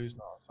nothing to lose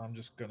now, so I'm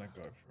just gonna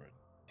go for it.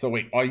 So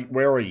wait,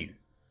 where are you?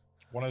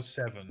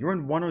 107. You're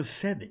in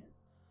 107.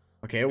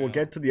 Okay, we'll Yeah.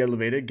 get to the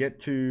elevator. Get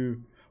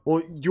to. Well,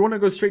 do you want to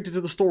go straight to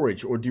the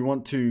storage, or do you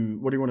want to?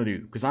 What do you want to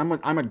do? Because I'm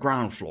at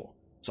ground floor,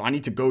 so I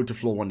need to go to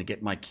floor 1 to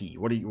get my key.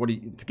 What do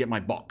you to get my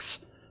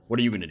box? What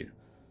are you gonna do?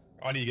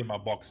 I need to get my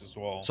box as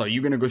well. So are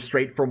you gonna go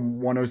straight from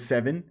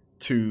 107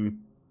 to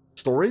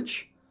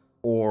storage,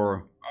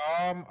 or?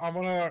 I'm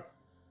gonna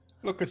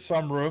look at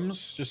some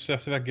rooms just to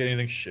see if I get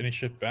any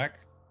shit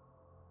back.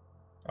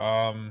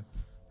 Because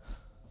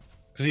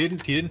he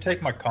didn't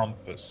take my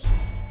compass.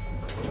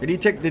 Did he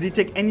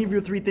take any of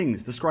your 3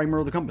 things? The scry,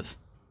 mirror, the compass?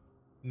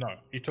 No,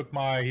 he took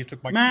my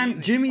Man,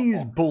 keys,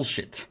 Jimmy's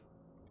bullshit.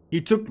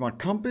 He took my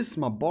compass,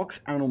 my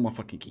box, and all my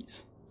fucking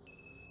keys.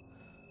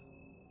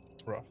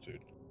 It's rough, dude.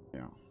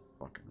 Yeah,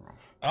 fucking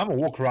rough. I'm gonna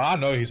walk around. I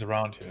know he's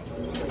around here.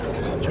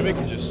 Jimmy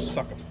can just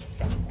suck a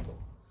fat.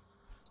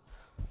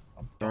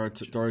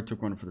 Dora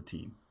took one for the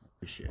team.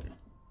 Appreciate it.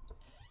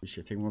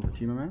 Appreciate taking one for the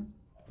team, my man.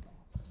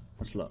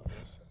 Much love.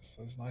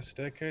 Those nice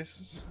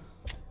staircases.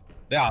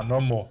 Yeah,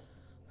 no more.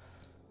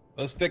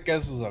 Those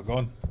staircases are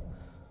gone.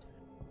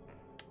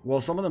 Well,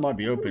 some of them might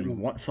be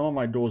open. Some of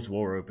my doors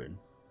were open.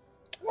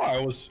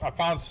 Well, I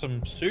found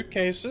some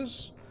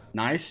suitcases.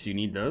 Nice. You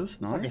need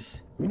those.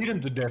 Nice. I beat him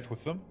to death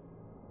with them.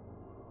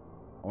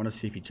 I want to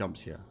see if he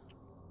jumps here.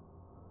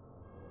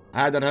 I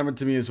had that happen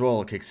to me as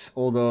well, Kicks.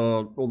 All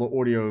the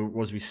audio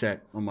was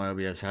reset on my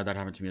OBS. I had that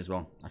happen to me as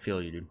well. I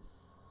feel you, dude.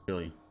 I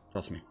feel you.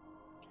 Trust me.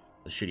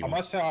 It's a shitty one. I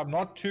must say, I'm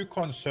not too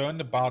concerned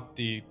about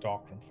the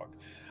darkroom. Fuck.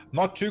 I'm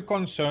not too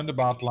concerned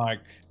about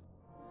like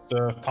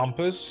the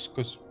compass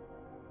because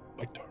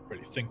I don't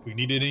really think we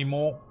need it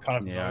anymore.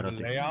 Kind of know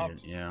the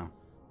layouts. Yeah.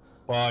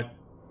 But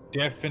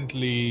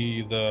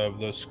definitely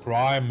the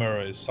scry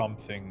mirror is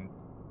something.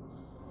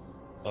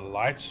 The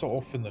lights are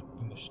off in the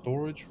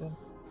storage room.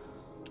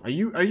 Are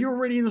you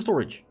already in the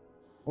storage?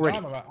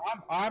 Already? No,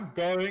 I'm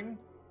going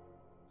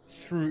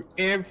through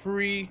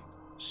every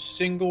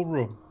single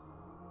room,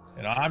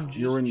 and I'm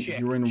just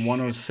you're in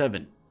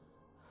 107.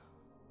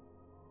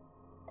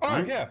 Oh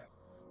right? yeah.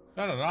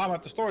 No, I'm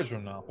at the storage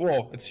room now.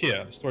 Well, it's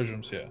here. The storage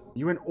room's here.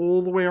 You went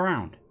all the way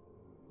around.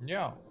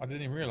 Yeah, I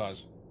didn't even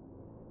realize.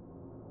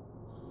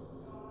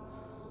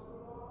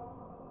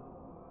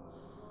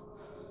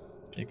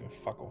 You can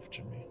fuck off,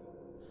 Jimmy.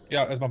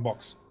 Yeah, there's my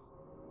box.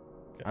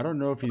 Okay. I don't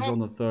know if he's on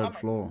the 3rd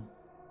floor.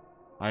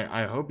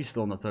 I hope he's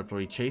still on the 3rd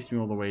floor. He chased me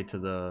all the way to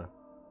the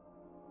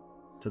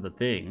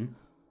thing.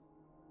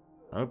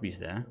 I hope he's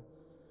there.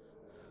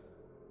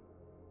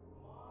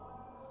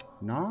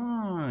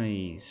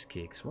 Nice,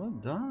 Kicks. Well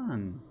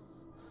done.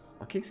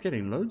 Our Kicks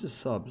getting loads of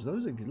subs.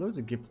 Loads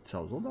of gifted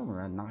subs. Well done,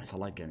 man. Nice. I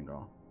like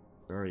Gengar.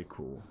 Very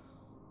cool.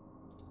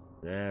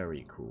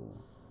 Very cool.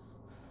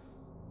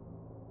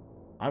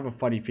 I have a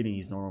funny feeling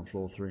he's not on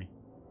floor 3.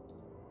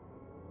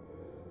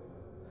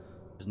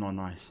 It's not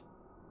nice.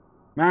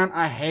 Man,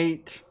 I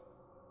hate...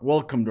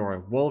 Welcome,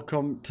 Dora.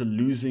 Welcome to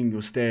losing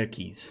your stair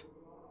keys.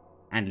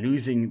 And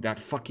losing that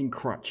fucking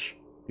crutch.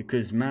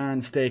 Because,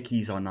 man, stair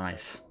keys are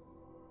nice.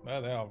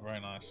 Yeah, they are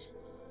very nice.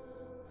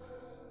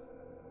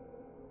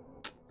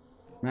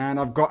 Man,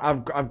 I've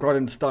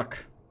gotten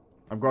stuck.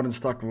 I've gotten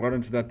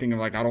into that thing of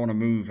like, I don't want to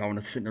move. I want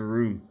to sit in a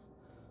room.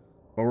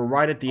 But we're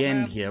right at the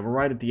end here. We're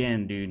right at the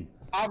end, dude.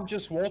 I'm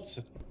just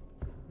Watson.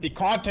 He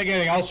can't take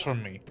anything else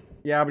from me.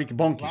 Yeah, but he can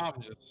bonk you.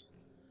 I'm just...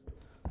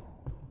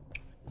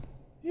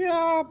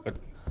 Yeah, but...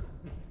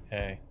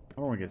 Hey. I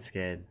don't want to get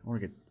scared. I want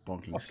to get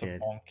bonking What's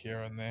scared. the bonk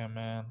here and there,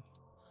 man?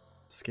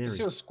 Scary. Let's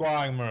see what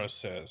Scrying Mirror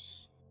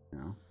says.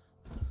 Yeah.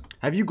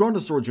 Have you gone to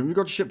storage room? You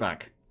got your shit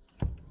back?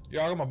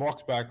 Yeah, I got my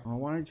box back. Oh,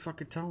 why didn't you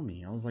fucking tell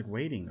me? I was like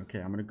waiting. Okay,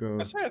 I'm gonna go...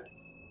 That's it.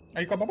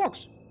 Hey, you got my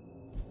box.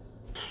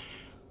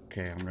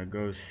 Okay, I'm gonna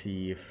go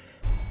see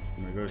if...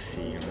 I'm gonna go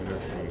see.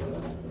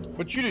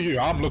 What you do?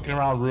 I'm looking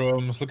around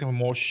rooms, looking for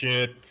more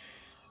shit.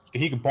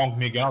 He can bonk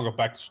me again. I'll go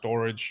back to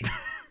storage.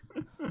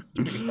 Just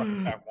make it stuck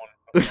in that one.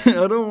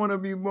 I don't want to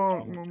be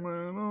bonked, my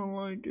man. I don't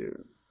like it.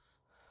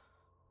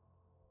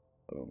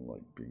 I don't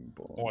like being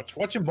bonked.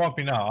 Watch him bonk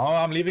me now. Oh,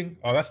 I'm leaving.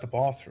 Oh, that's the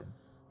bathroom.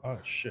 Oh,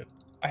 shit.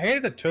 I hate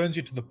it that turns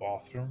you to the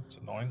bathroom. It's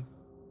annoying.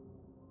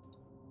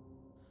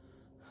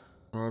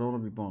 I don't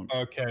want to be bonked.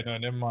 Okay, no,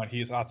 never mind.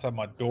 He's outside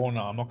my door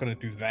now. I'm not going to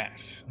do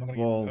that. I'm not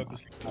Well, going to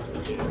purposely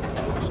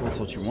bonk. So that's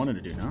what you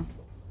wanted to do, no?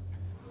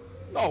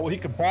 No, well, he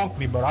can bonk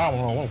me, but I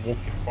don't know. I want to walk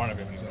in front of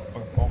him. He's going to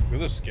fucking bonk me.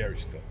 This is scary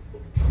stuff.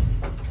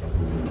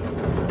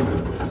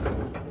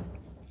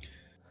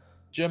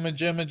 Jimmy.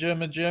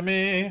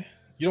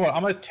 You know what?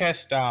 I'm gonna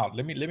test out.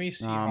 Let me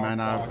see. Nah, man,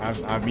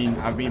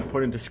 I've been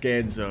put into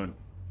scared zone.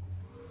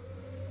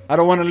 I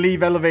don't want to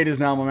leave elevators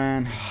now, my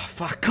man.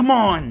 Fuck, come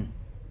on,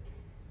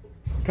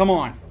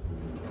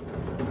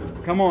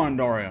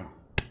 Dario.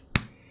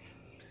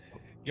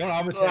 You know what?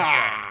 I'm gonna test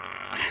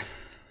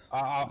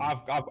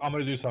out. I'm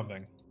gonna do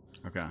something.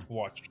 Okay.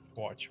 Watch.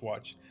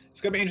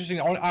 It's gonna be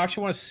interesting. I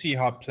actually want to see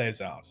how it plays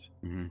out.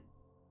 Mm-hmm.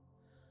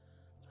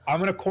 I'm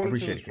gonna call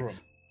into this room,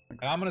 and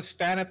I'm gonna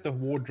stand at the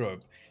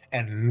wardrobe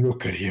and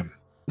look at him.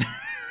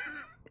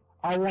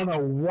 I want to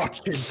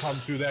watch him come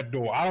through that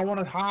door. I don't want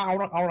to hide. I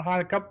want to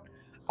hide a cup.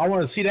 I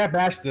want to see that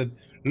bastard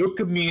look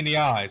at me in the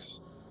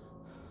eyes.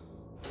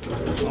 I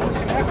want to see what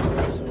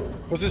happens.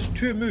 Because there's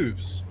two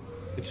moves.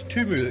 It's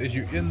two moves. As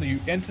you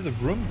enter the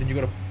room, then you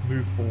got to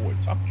move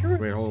forward. So I'm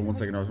curious. Wait, hold on 1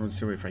 second. I was going to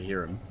see if I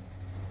hear him.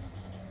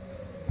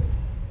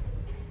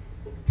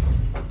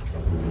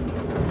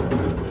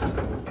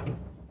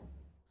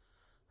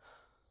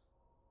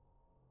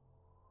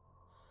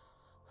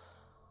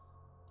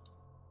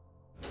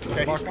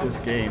 Okay, Fuck this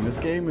game. This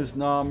game is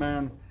nah,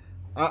 man.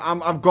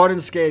 I've gotten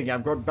scared again.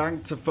 I've got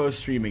back to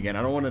CrossStream again.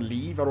 I don't want to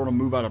leave. I don't want to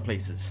move out of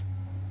places.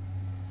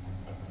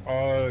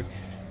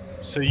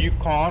 So you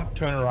can't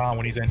turn around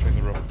when he's entering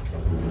the room.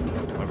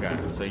 Okay,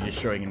 so you're just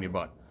showing him your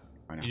butt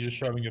right now. You're just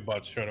showing your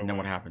butt straight away. And then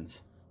what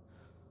happens?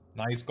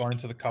 Now he's gone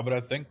into the cupboard, I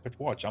think. But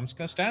watch, I'm just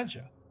gonna stand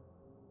here.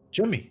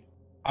 Jimmy,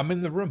 I'm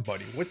in the room,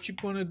 buddy. What you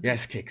gonna do?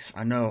 Yes, Kicks.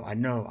 I know.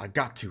 I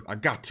got to. Oh,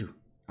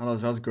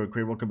 that was good.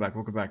 Great. Welcome back.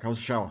 How was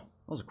the shower?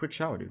 That was a quick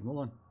shower, dude. Hold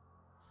on.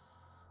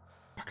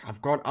 Fuck,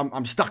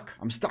 I'm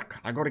stuck.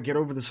 I gotta get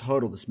over this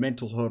hurdle, this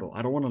mental hurdle.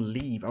 I don't want to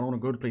leave. I don't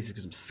want to go to places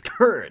because I'm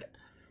scared.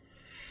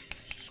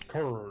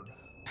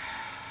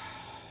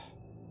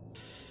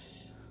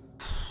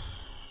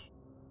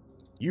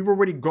 You've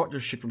already got your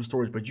shit from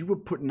storage, but you were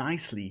put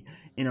nicely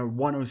in a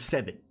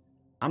 107.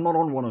 I'm not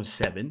on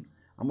 107.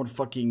 I'm on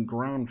fucking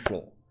ground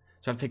floor.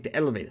 So I have to take the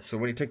elevator. So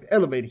when you take the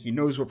elevator, he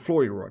knows what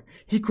floor you're on.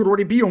 He could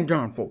already be on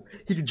ground floor.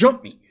 He could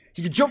jump me.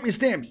 He could jump me and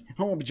stand me. I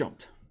don't want to be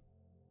jumped.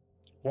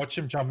 Watch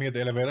him jump me at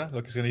the elevator.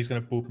 Look, he's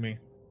gonna poop me.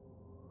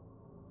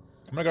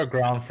 I'm gonna go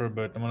ground for a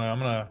bit. I'm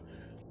gonna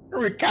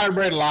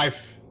recalibrate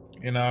life,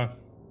 you know.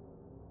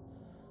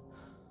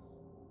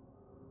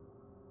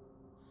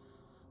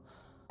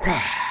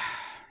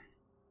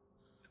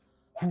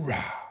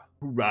 Hoorah!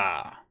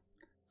 Hoorah!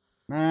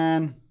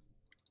 Man,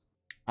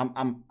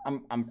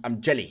 I'm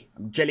jelly.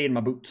 I'm jelly in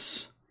my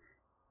boots.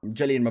 I'm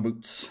jelly in my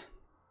boots.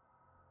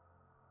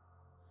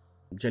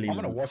 I'm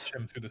gonna watch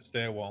him through the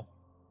stairwell.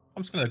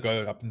 I'm just gonna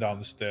go up and down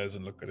the stairs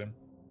and look at him.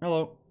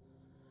 Hello.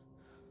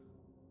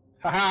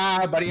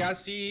 Haha, buddy, I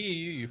see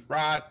you, you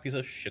fried piece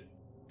of shit.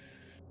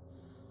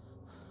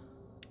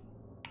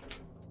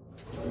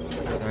 I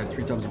had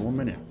 3 times in 1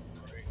 minute.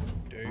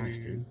 Nice,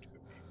 dude.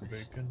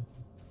 Nice.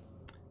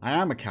 I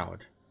am a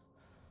coward.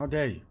 How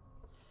dare you?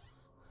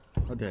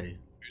 How dare you?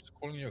 Who's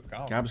calling you a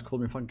coward? Gabs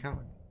called me a fucking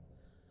coward.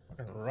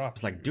 Fucking rough.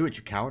 It's like, do it,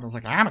 you coward. I was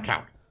like, I am a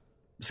coward.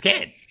 I'm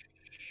scared.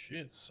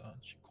 Shit, son.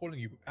 She calling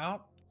you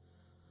out?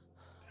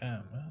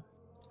 Damn, man.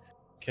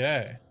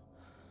 Okay.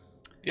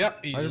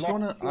 Yep, he's I just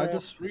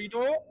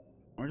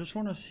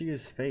wanna see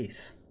his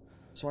face.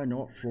 So I know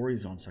what floor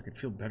he's on, so I can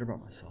feel better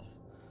about myself.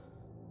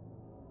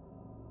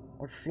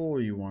 What floor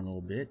are you on,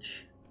 little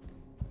bitch?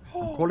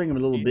 I'm calling him a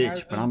little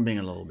bitch, but I'm being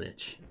a little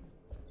bitch.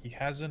 He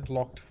hasn't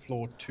locked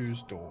floor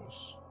 2's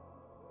doors.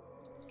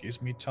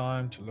 Gives me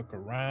time to look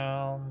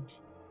around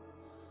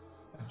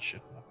and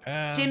shit my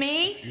pants.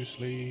 Jimmy?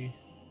 Profusely.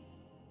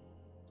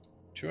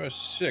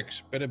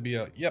 206. Better be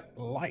a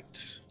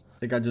light. I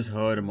think I just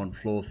heard him on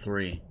floor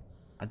 3.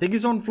 I think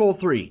he's on floor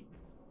 3.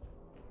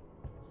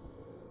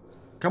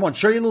 Come on,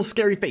 show your little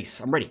scary face.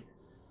 I'm ready.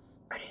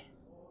 I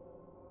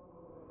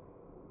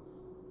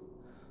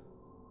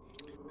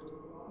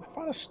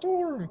found a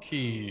storeroom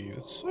key.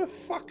 It's so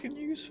fucking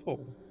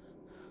useful.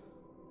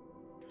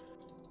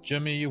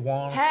 Jimmy, you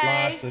want a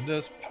slice of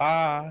this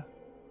pie,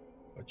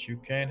 but you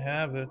can't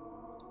have it,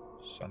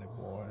 sonny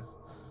boy.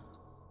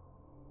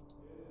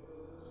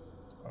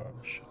 Oh,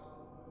 shit.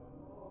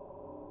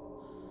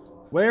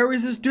 Where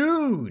is this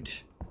dude?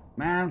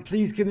 Man,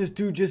 please can this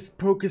dude just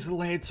poke his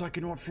little head so I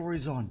can know what floor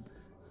he's on?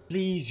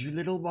 Please, you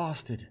little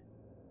bastard.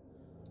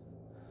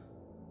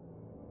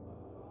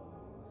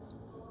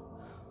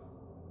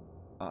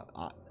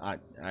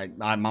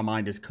 My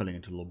mind is culling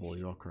into a little boy.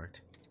 You're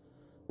correct.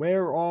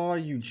 Where are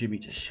you, Jimmy?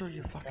 Just show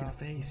your fucking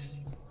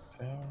face.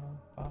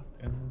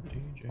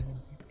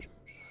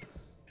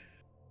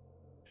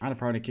 And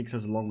apparently Kicks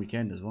has a long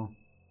weekend as well.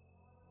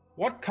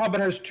 What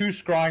cupboard has 2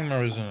 scrying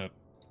mirrors in it?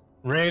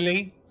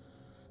 Really?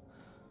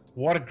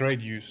 What a great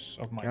use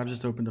of my... I've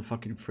just opened the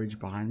fucking fridge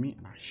behind me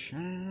and I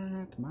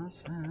shat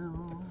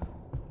myself.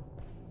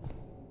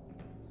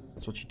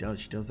 That's what she does.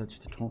 She does that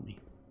just to taunt me.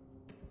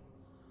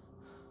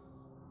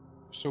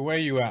 So where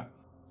you at?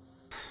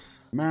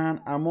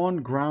 Man, I'm on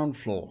ground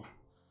floor.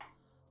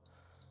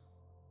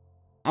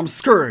 I'm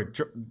scared.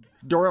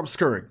 Dory, I'm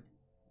scared.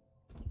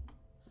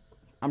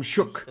 I'm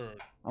shook.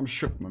 I'm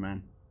shook, my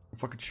man. I'm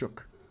fucking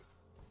shook.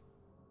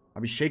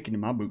 I'll be shaking in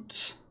my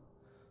boots.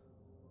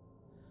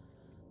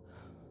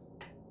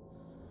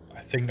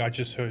 I think I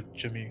just heard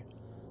Jimmy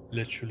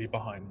literally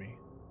behind me.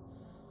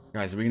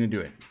 Guys, we're gonna do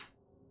it.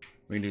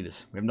 We're gonna do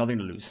this. We have nothing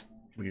to lose.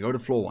 We can go to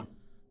floor 1.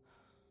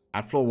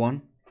 At floor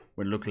 1,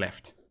 we look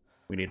left.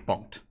 We need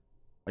bonked.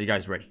 Are you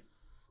guys ready?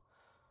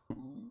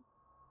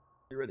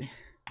 You ready?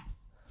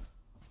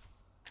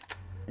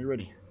 Are you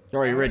ready?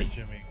 Dory, are you ready?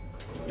 Jimmy.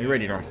 Are you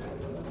ready, Dory?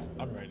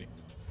 I'm ready.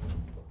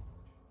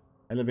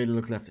 Elevator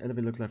look left.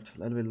 Elevator look left.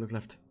 Elevator look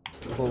left.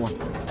 Floor 1.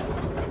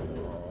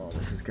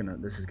 This is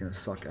gonna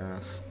suck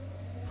ass.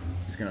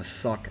 This is gonna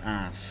suck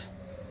ass.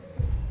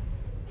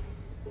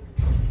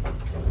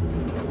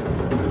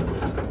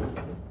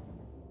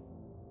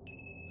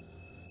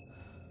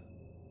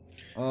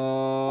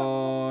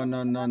 Oh,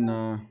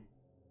 no.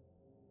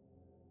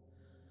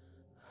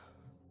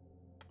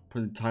 Put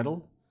in the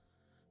title.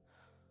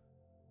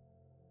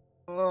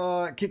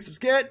 Kicks, I'm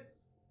scared.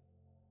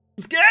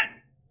 I'm scared.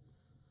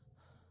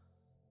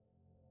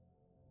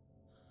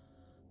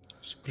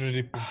 I'm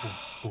scared.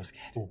 I'm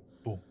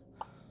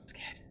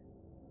scared.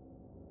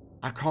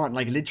 I can't,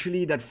 like,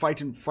 literally that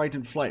fight and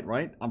flight,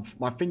 right?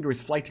 My finger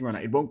is flighting right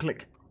now. It won't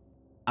click.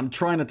 I'm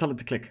trying to tell it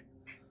to click.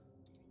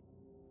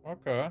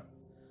 Okay.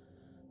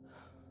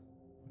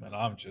 Man,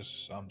 I'm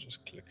just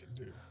clicking,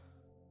 dude.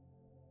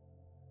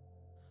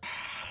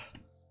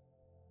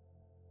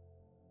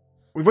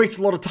 We've wasted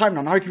a lot of time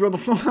now. Now I can be on the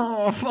floor.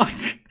 Oh, fuck.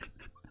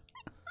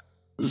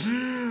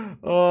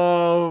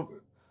 Oh.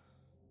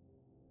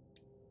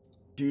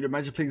 Dude,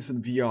 imagine playing this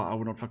in VR. I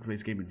would not fucking play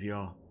this game in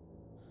VR.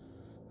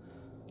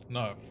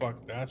 No,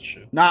 fuck that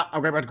shit. Nah,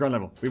 I'm going back to ground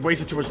level. We've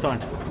wasted too much time.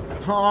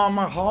 Oh,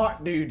 my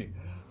heart, dude.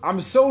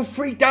 I'm so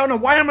freaked out.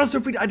 And why am I so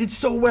freaked out? I did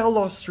so well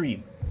last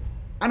stream.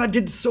 And I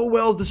did so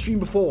well the stream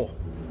before.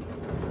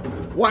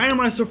 Why am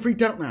I so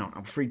freaked out now?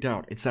 I'm freaked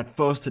out. It's that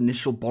first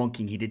initial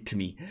bonking he did to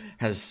me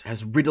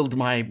has riddled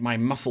my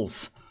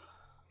muscles.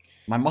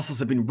 My muscles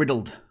have been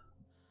riddled.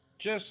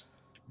 Just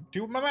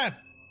do it, my man.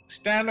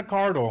 Stand the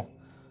corridor.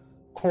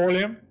 Call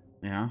him.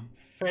 Yeah.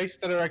 Face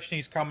the direction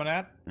he's coming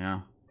at.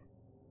 Yeah.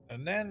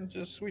 And then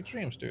just sweet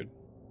dreams, dude.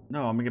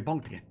 No, I'm gonna get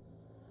bonked again.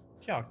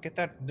 Yeah, get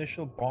that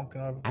initial bonking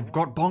over. I've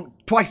got bonked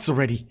twice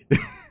already.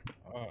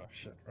 Oh,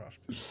 shit, rough.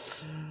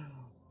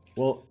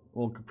 Well,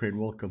 welcome, Crane,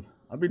 welcome.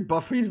 I've been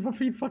Buffy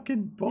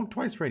fucking bonked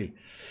twice already.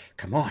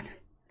 Come on.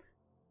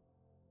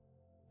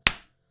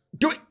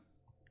 Do it!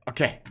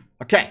 Okay,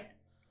 okay.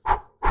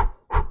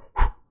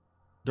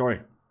 Dory,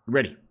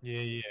 ready.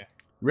 Yeah.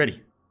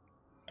 Ready.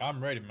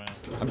 I'm ready, man.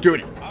 I'm doing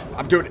it.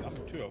 I'm doing it. I'm a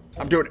 2-0.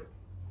 I'm doing it.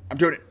 I'm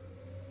doing it.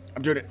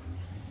 I'm doing it.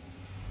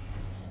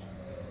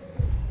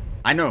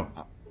 I know.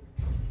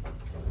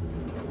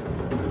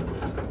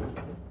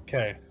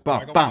 Okay.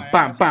 Bam, bam,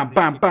 bam, bam,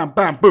 bam, bam,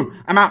 bam,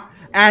 boom. I'm out.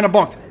 And a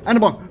bonked. And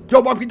a bonk.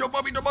 Don't bonk me, don't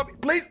bonk me, don't bonk me.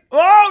 Please.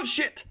 Oh,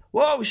 shit.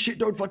 Whoa, shit.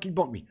 Don't fucking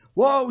bonk me.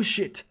 Whoa,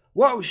 shit.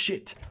 Whoa,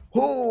 shit.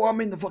 Oh,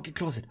 I'm in the fucking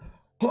closet.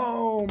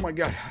 Oh, my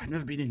God. I've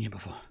never been in here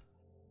before.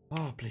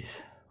 Oh,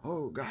 please.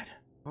 Oh, God.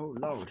 Oh,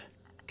 Lord.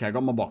 Okay, I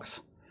got my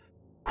box.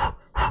 I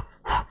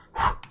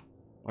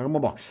got my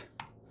box.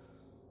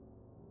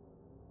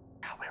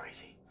 Now, where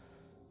is he?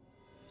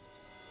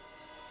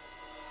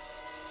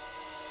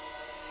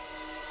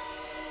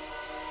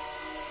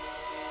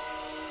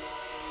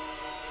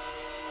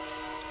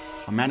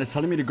 My man is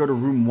telling me to go to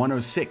room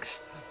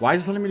 106. Why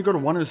is it telling me to go to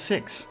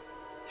 106?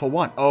 For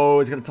what? Oh,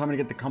 it's gonna tell me to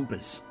get the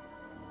compass.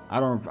 I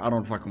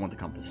don't fucking want the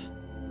compass.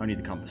 I don't need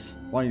the compass.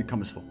 What do I need the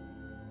compass for?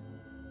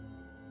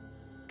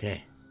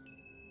 Okay.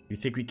 You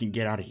think we can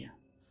get out of here?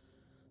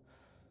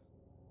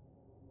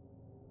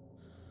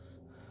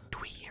 Do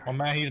we hear Oh him?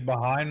 man, he's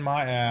behind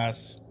my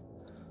ass.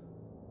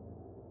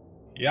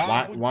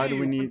 Yeah. Why do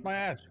we need my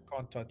ass? You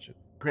can't touch it.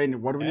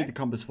 Crane, what do we need the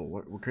compass for?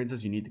 What Crane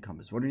says you need the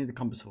compass. What do you need the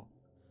compass for?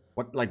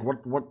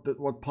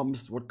 What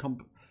pumps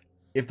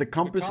if the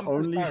compass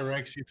only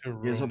directs you to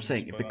rooms, yes, I'm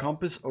saying if the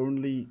compass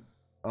only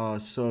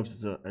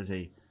serves as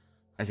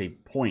a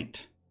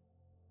point,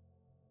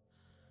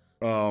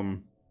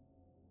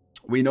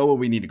 we know where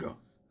we need to go.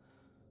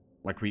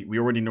 Like we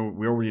already know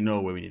where we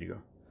need to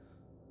go.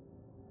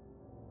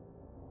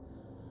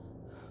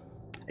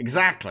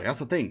 Exactly, that's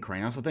the thing,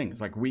 Crane. That's the thing.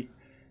 It's like we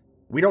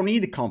don't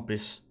need the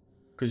compass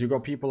because you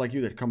got people like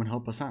you that come and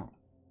help us out. You know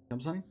what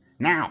I'm saying?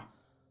 Now,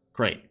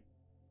 Crane.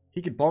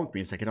 He could bonk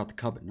me as I get out the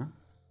cupboard, no?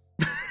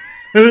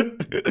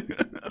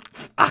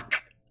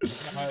 Fuck.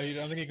 I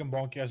don't think he can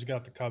bonk you as you get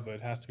out the cupboard.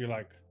 It has to be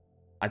like...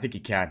 I think he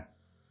can.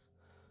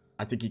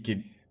 I think he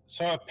could.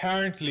 So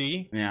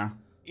apparently, Yeah.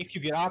 if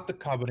you get out the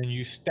cupboard and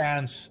you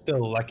stand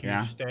still, like you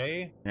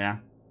stay, Yeah.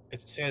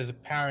 it says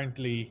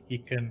apparently he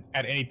can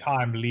at any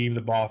time leave the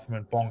bathroom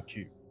and bonk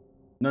you.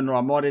 No,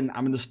 I'm not in.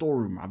 I'm in the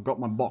storeroom. I've got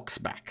my box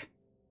back.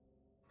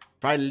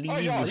 If I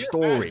leave the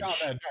storage...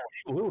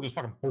 He will just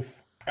fucking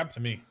poof. Happen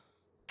to me.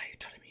 Why are you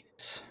telling me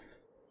this?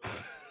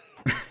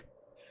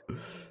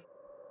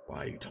 Why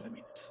are you telling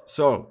me this?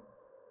 So,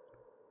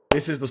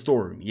 this is the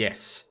storeroom.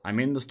 Yes, I'm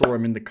in the store.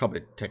 I'm in the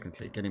cupboard,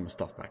 technically, getting my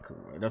stuff back.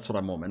 That's what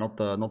I'm on. Not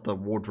the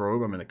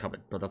wardrobe. I'm in the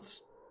cupboard, but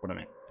that's what I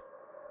meant.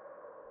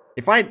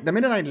 The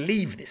minute I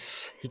leave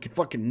this, he could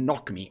fucking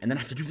knock me, and then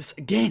I have to do this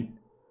again.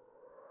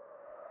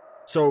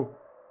 So,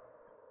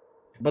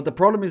 but the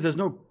problem is there's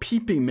no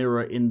peeping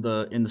mirror in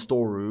the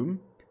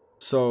storeroom,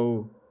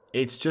 so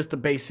it's just a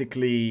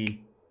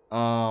basically.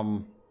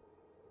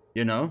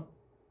 You know,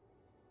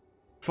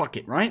 fuck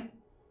it, right?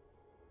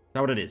 Is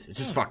that what it is? It's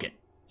just fuck it.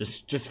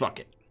 Just fuck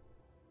it.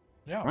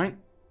 Yeah. Right?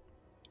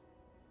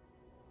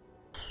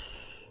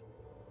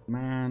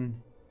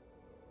 Man,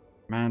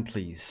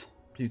 please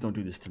don't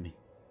do this to me.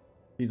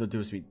 Please don't do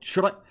this to me.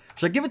 Should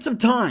I give it some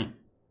time?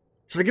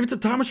 Should I give it some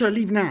time or should I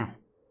leave now?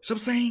 So I'm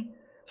saying,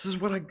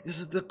 this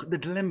is the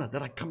dilemma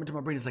that I come into my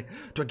brain. It's like,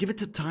 do I give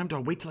it some time? Do I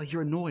wait till I hear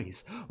a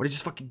noise? Or do I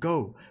just fucking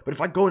go? But if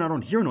I go and I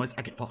don't hear a noise,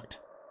 I get fucked.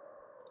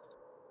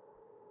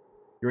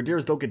 Your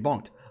ideas don't get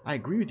bonked. I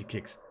agree with you,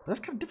 Kicks. But that's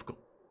kind of difficult.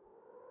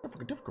 That's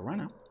fucking difficult right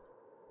now.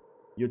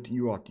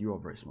 You are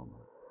very small, man.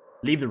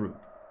 Leave the room.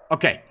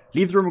 Okay,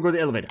 leave the room and go to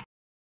the elevator.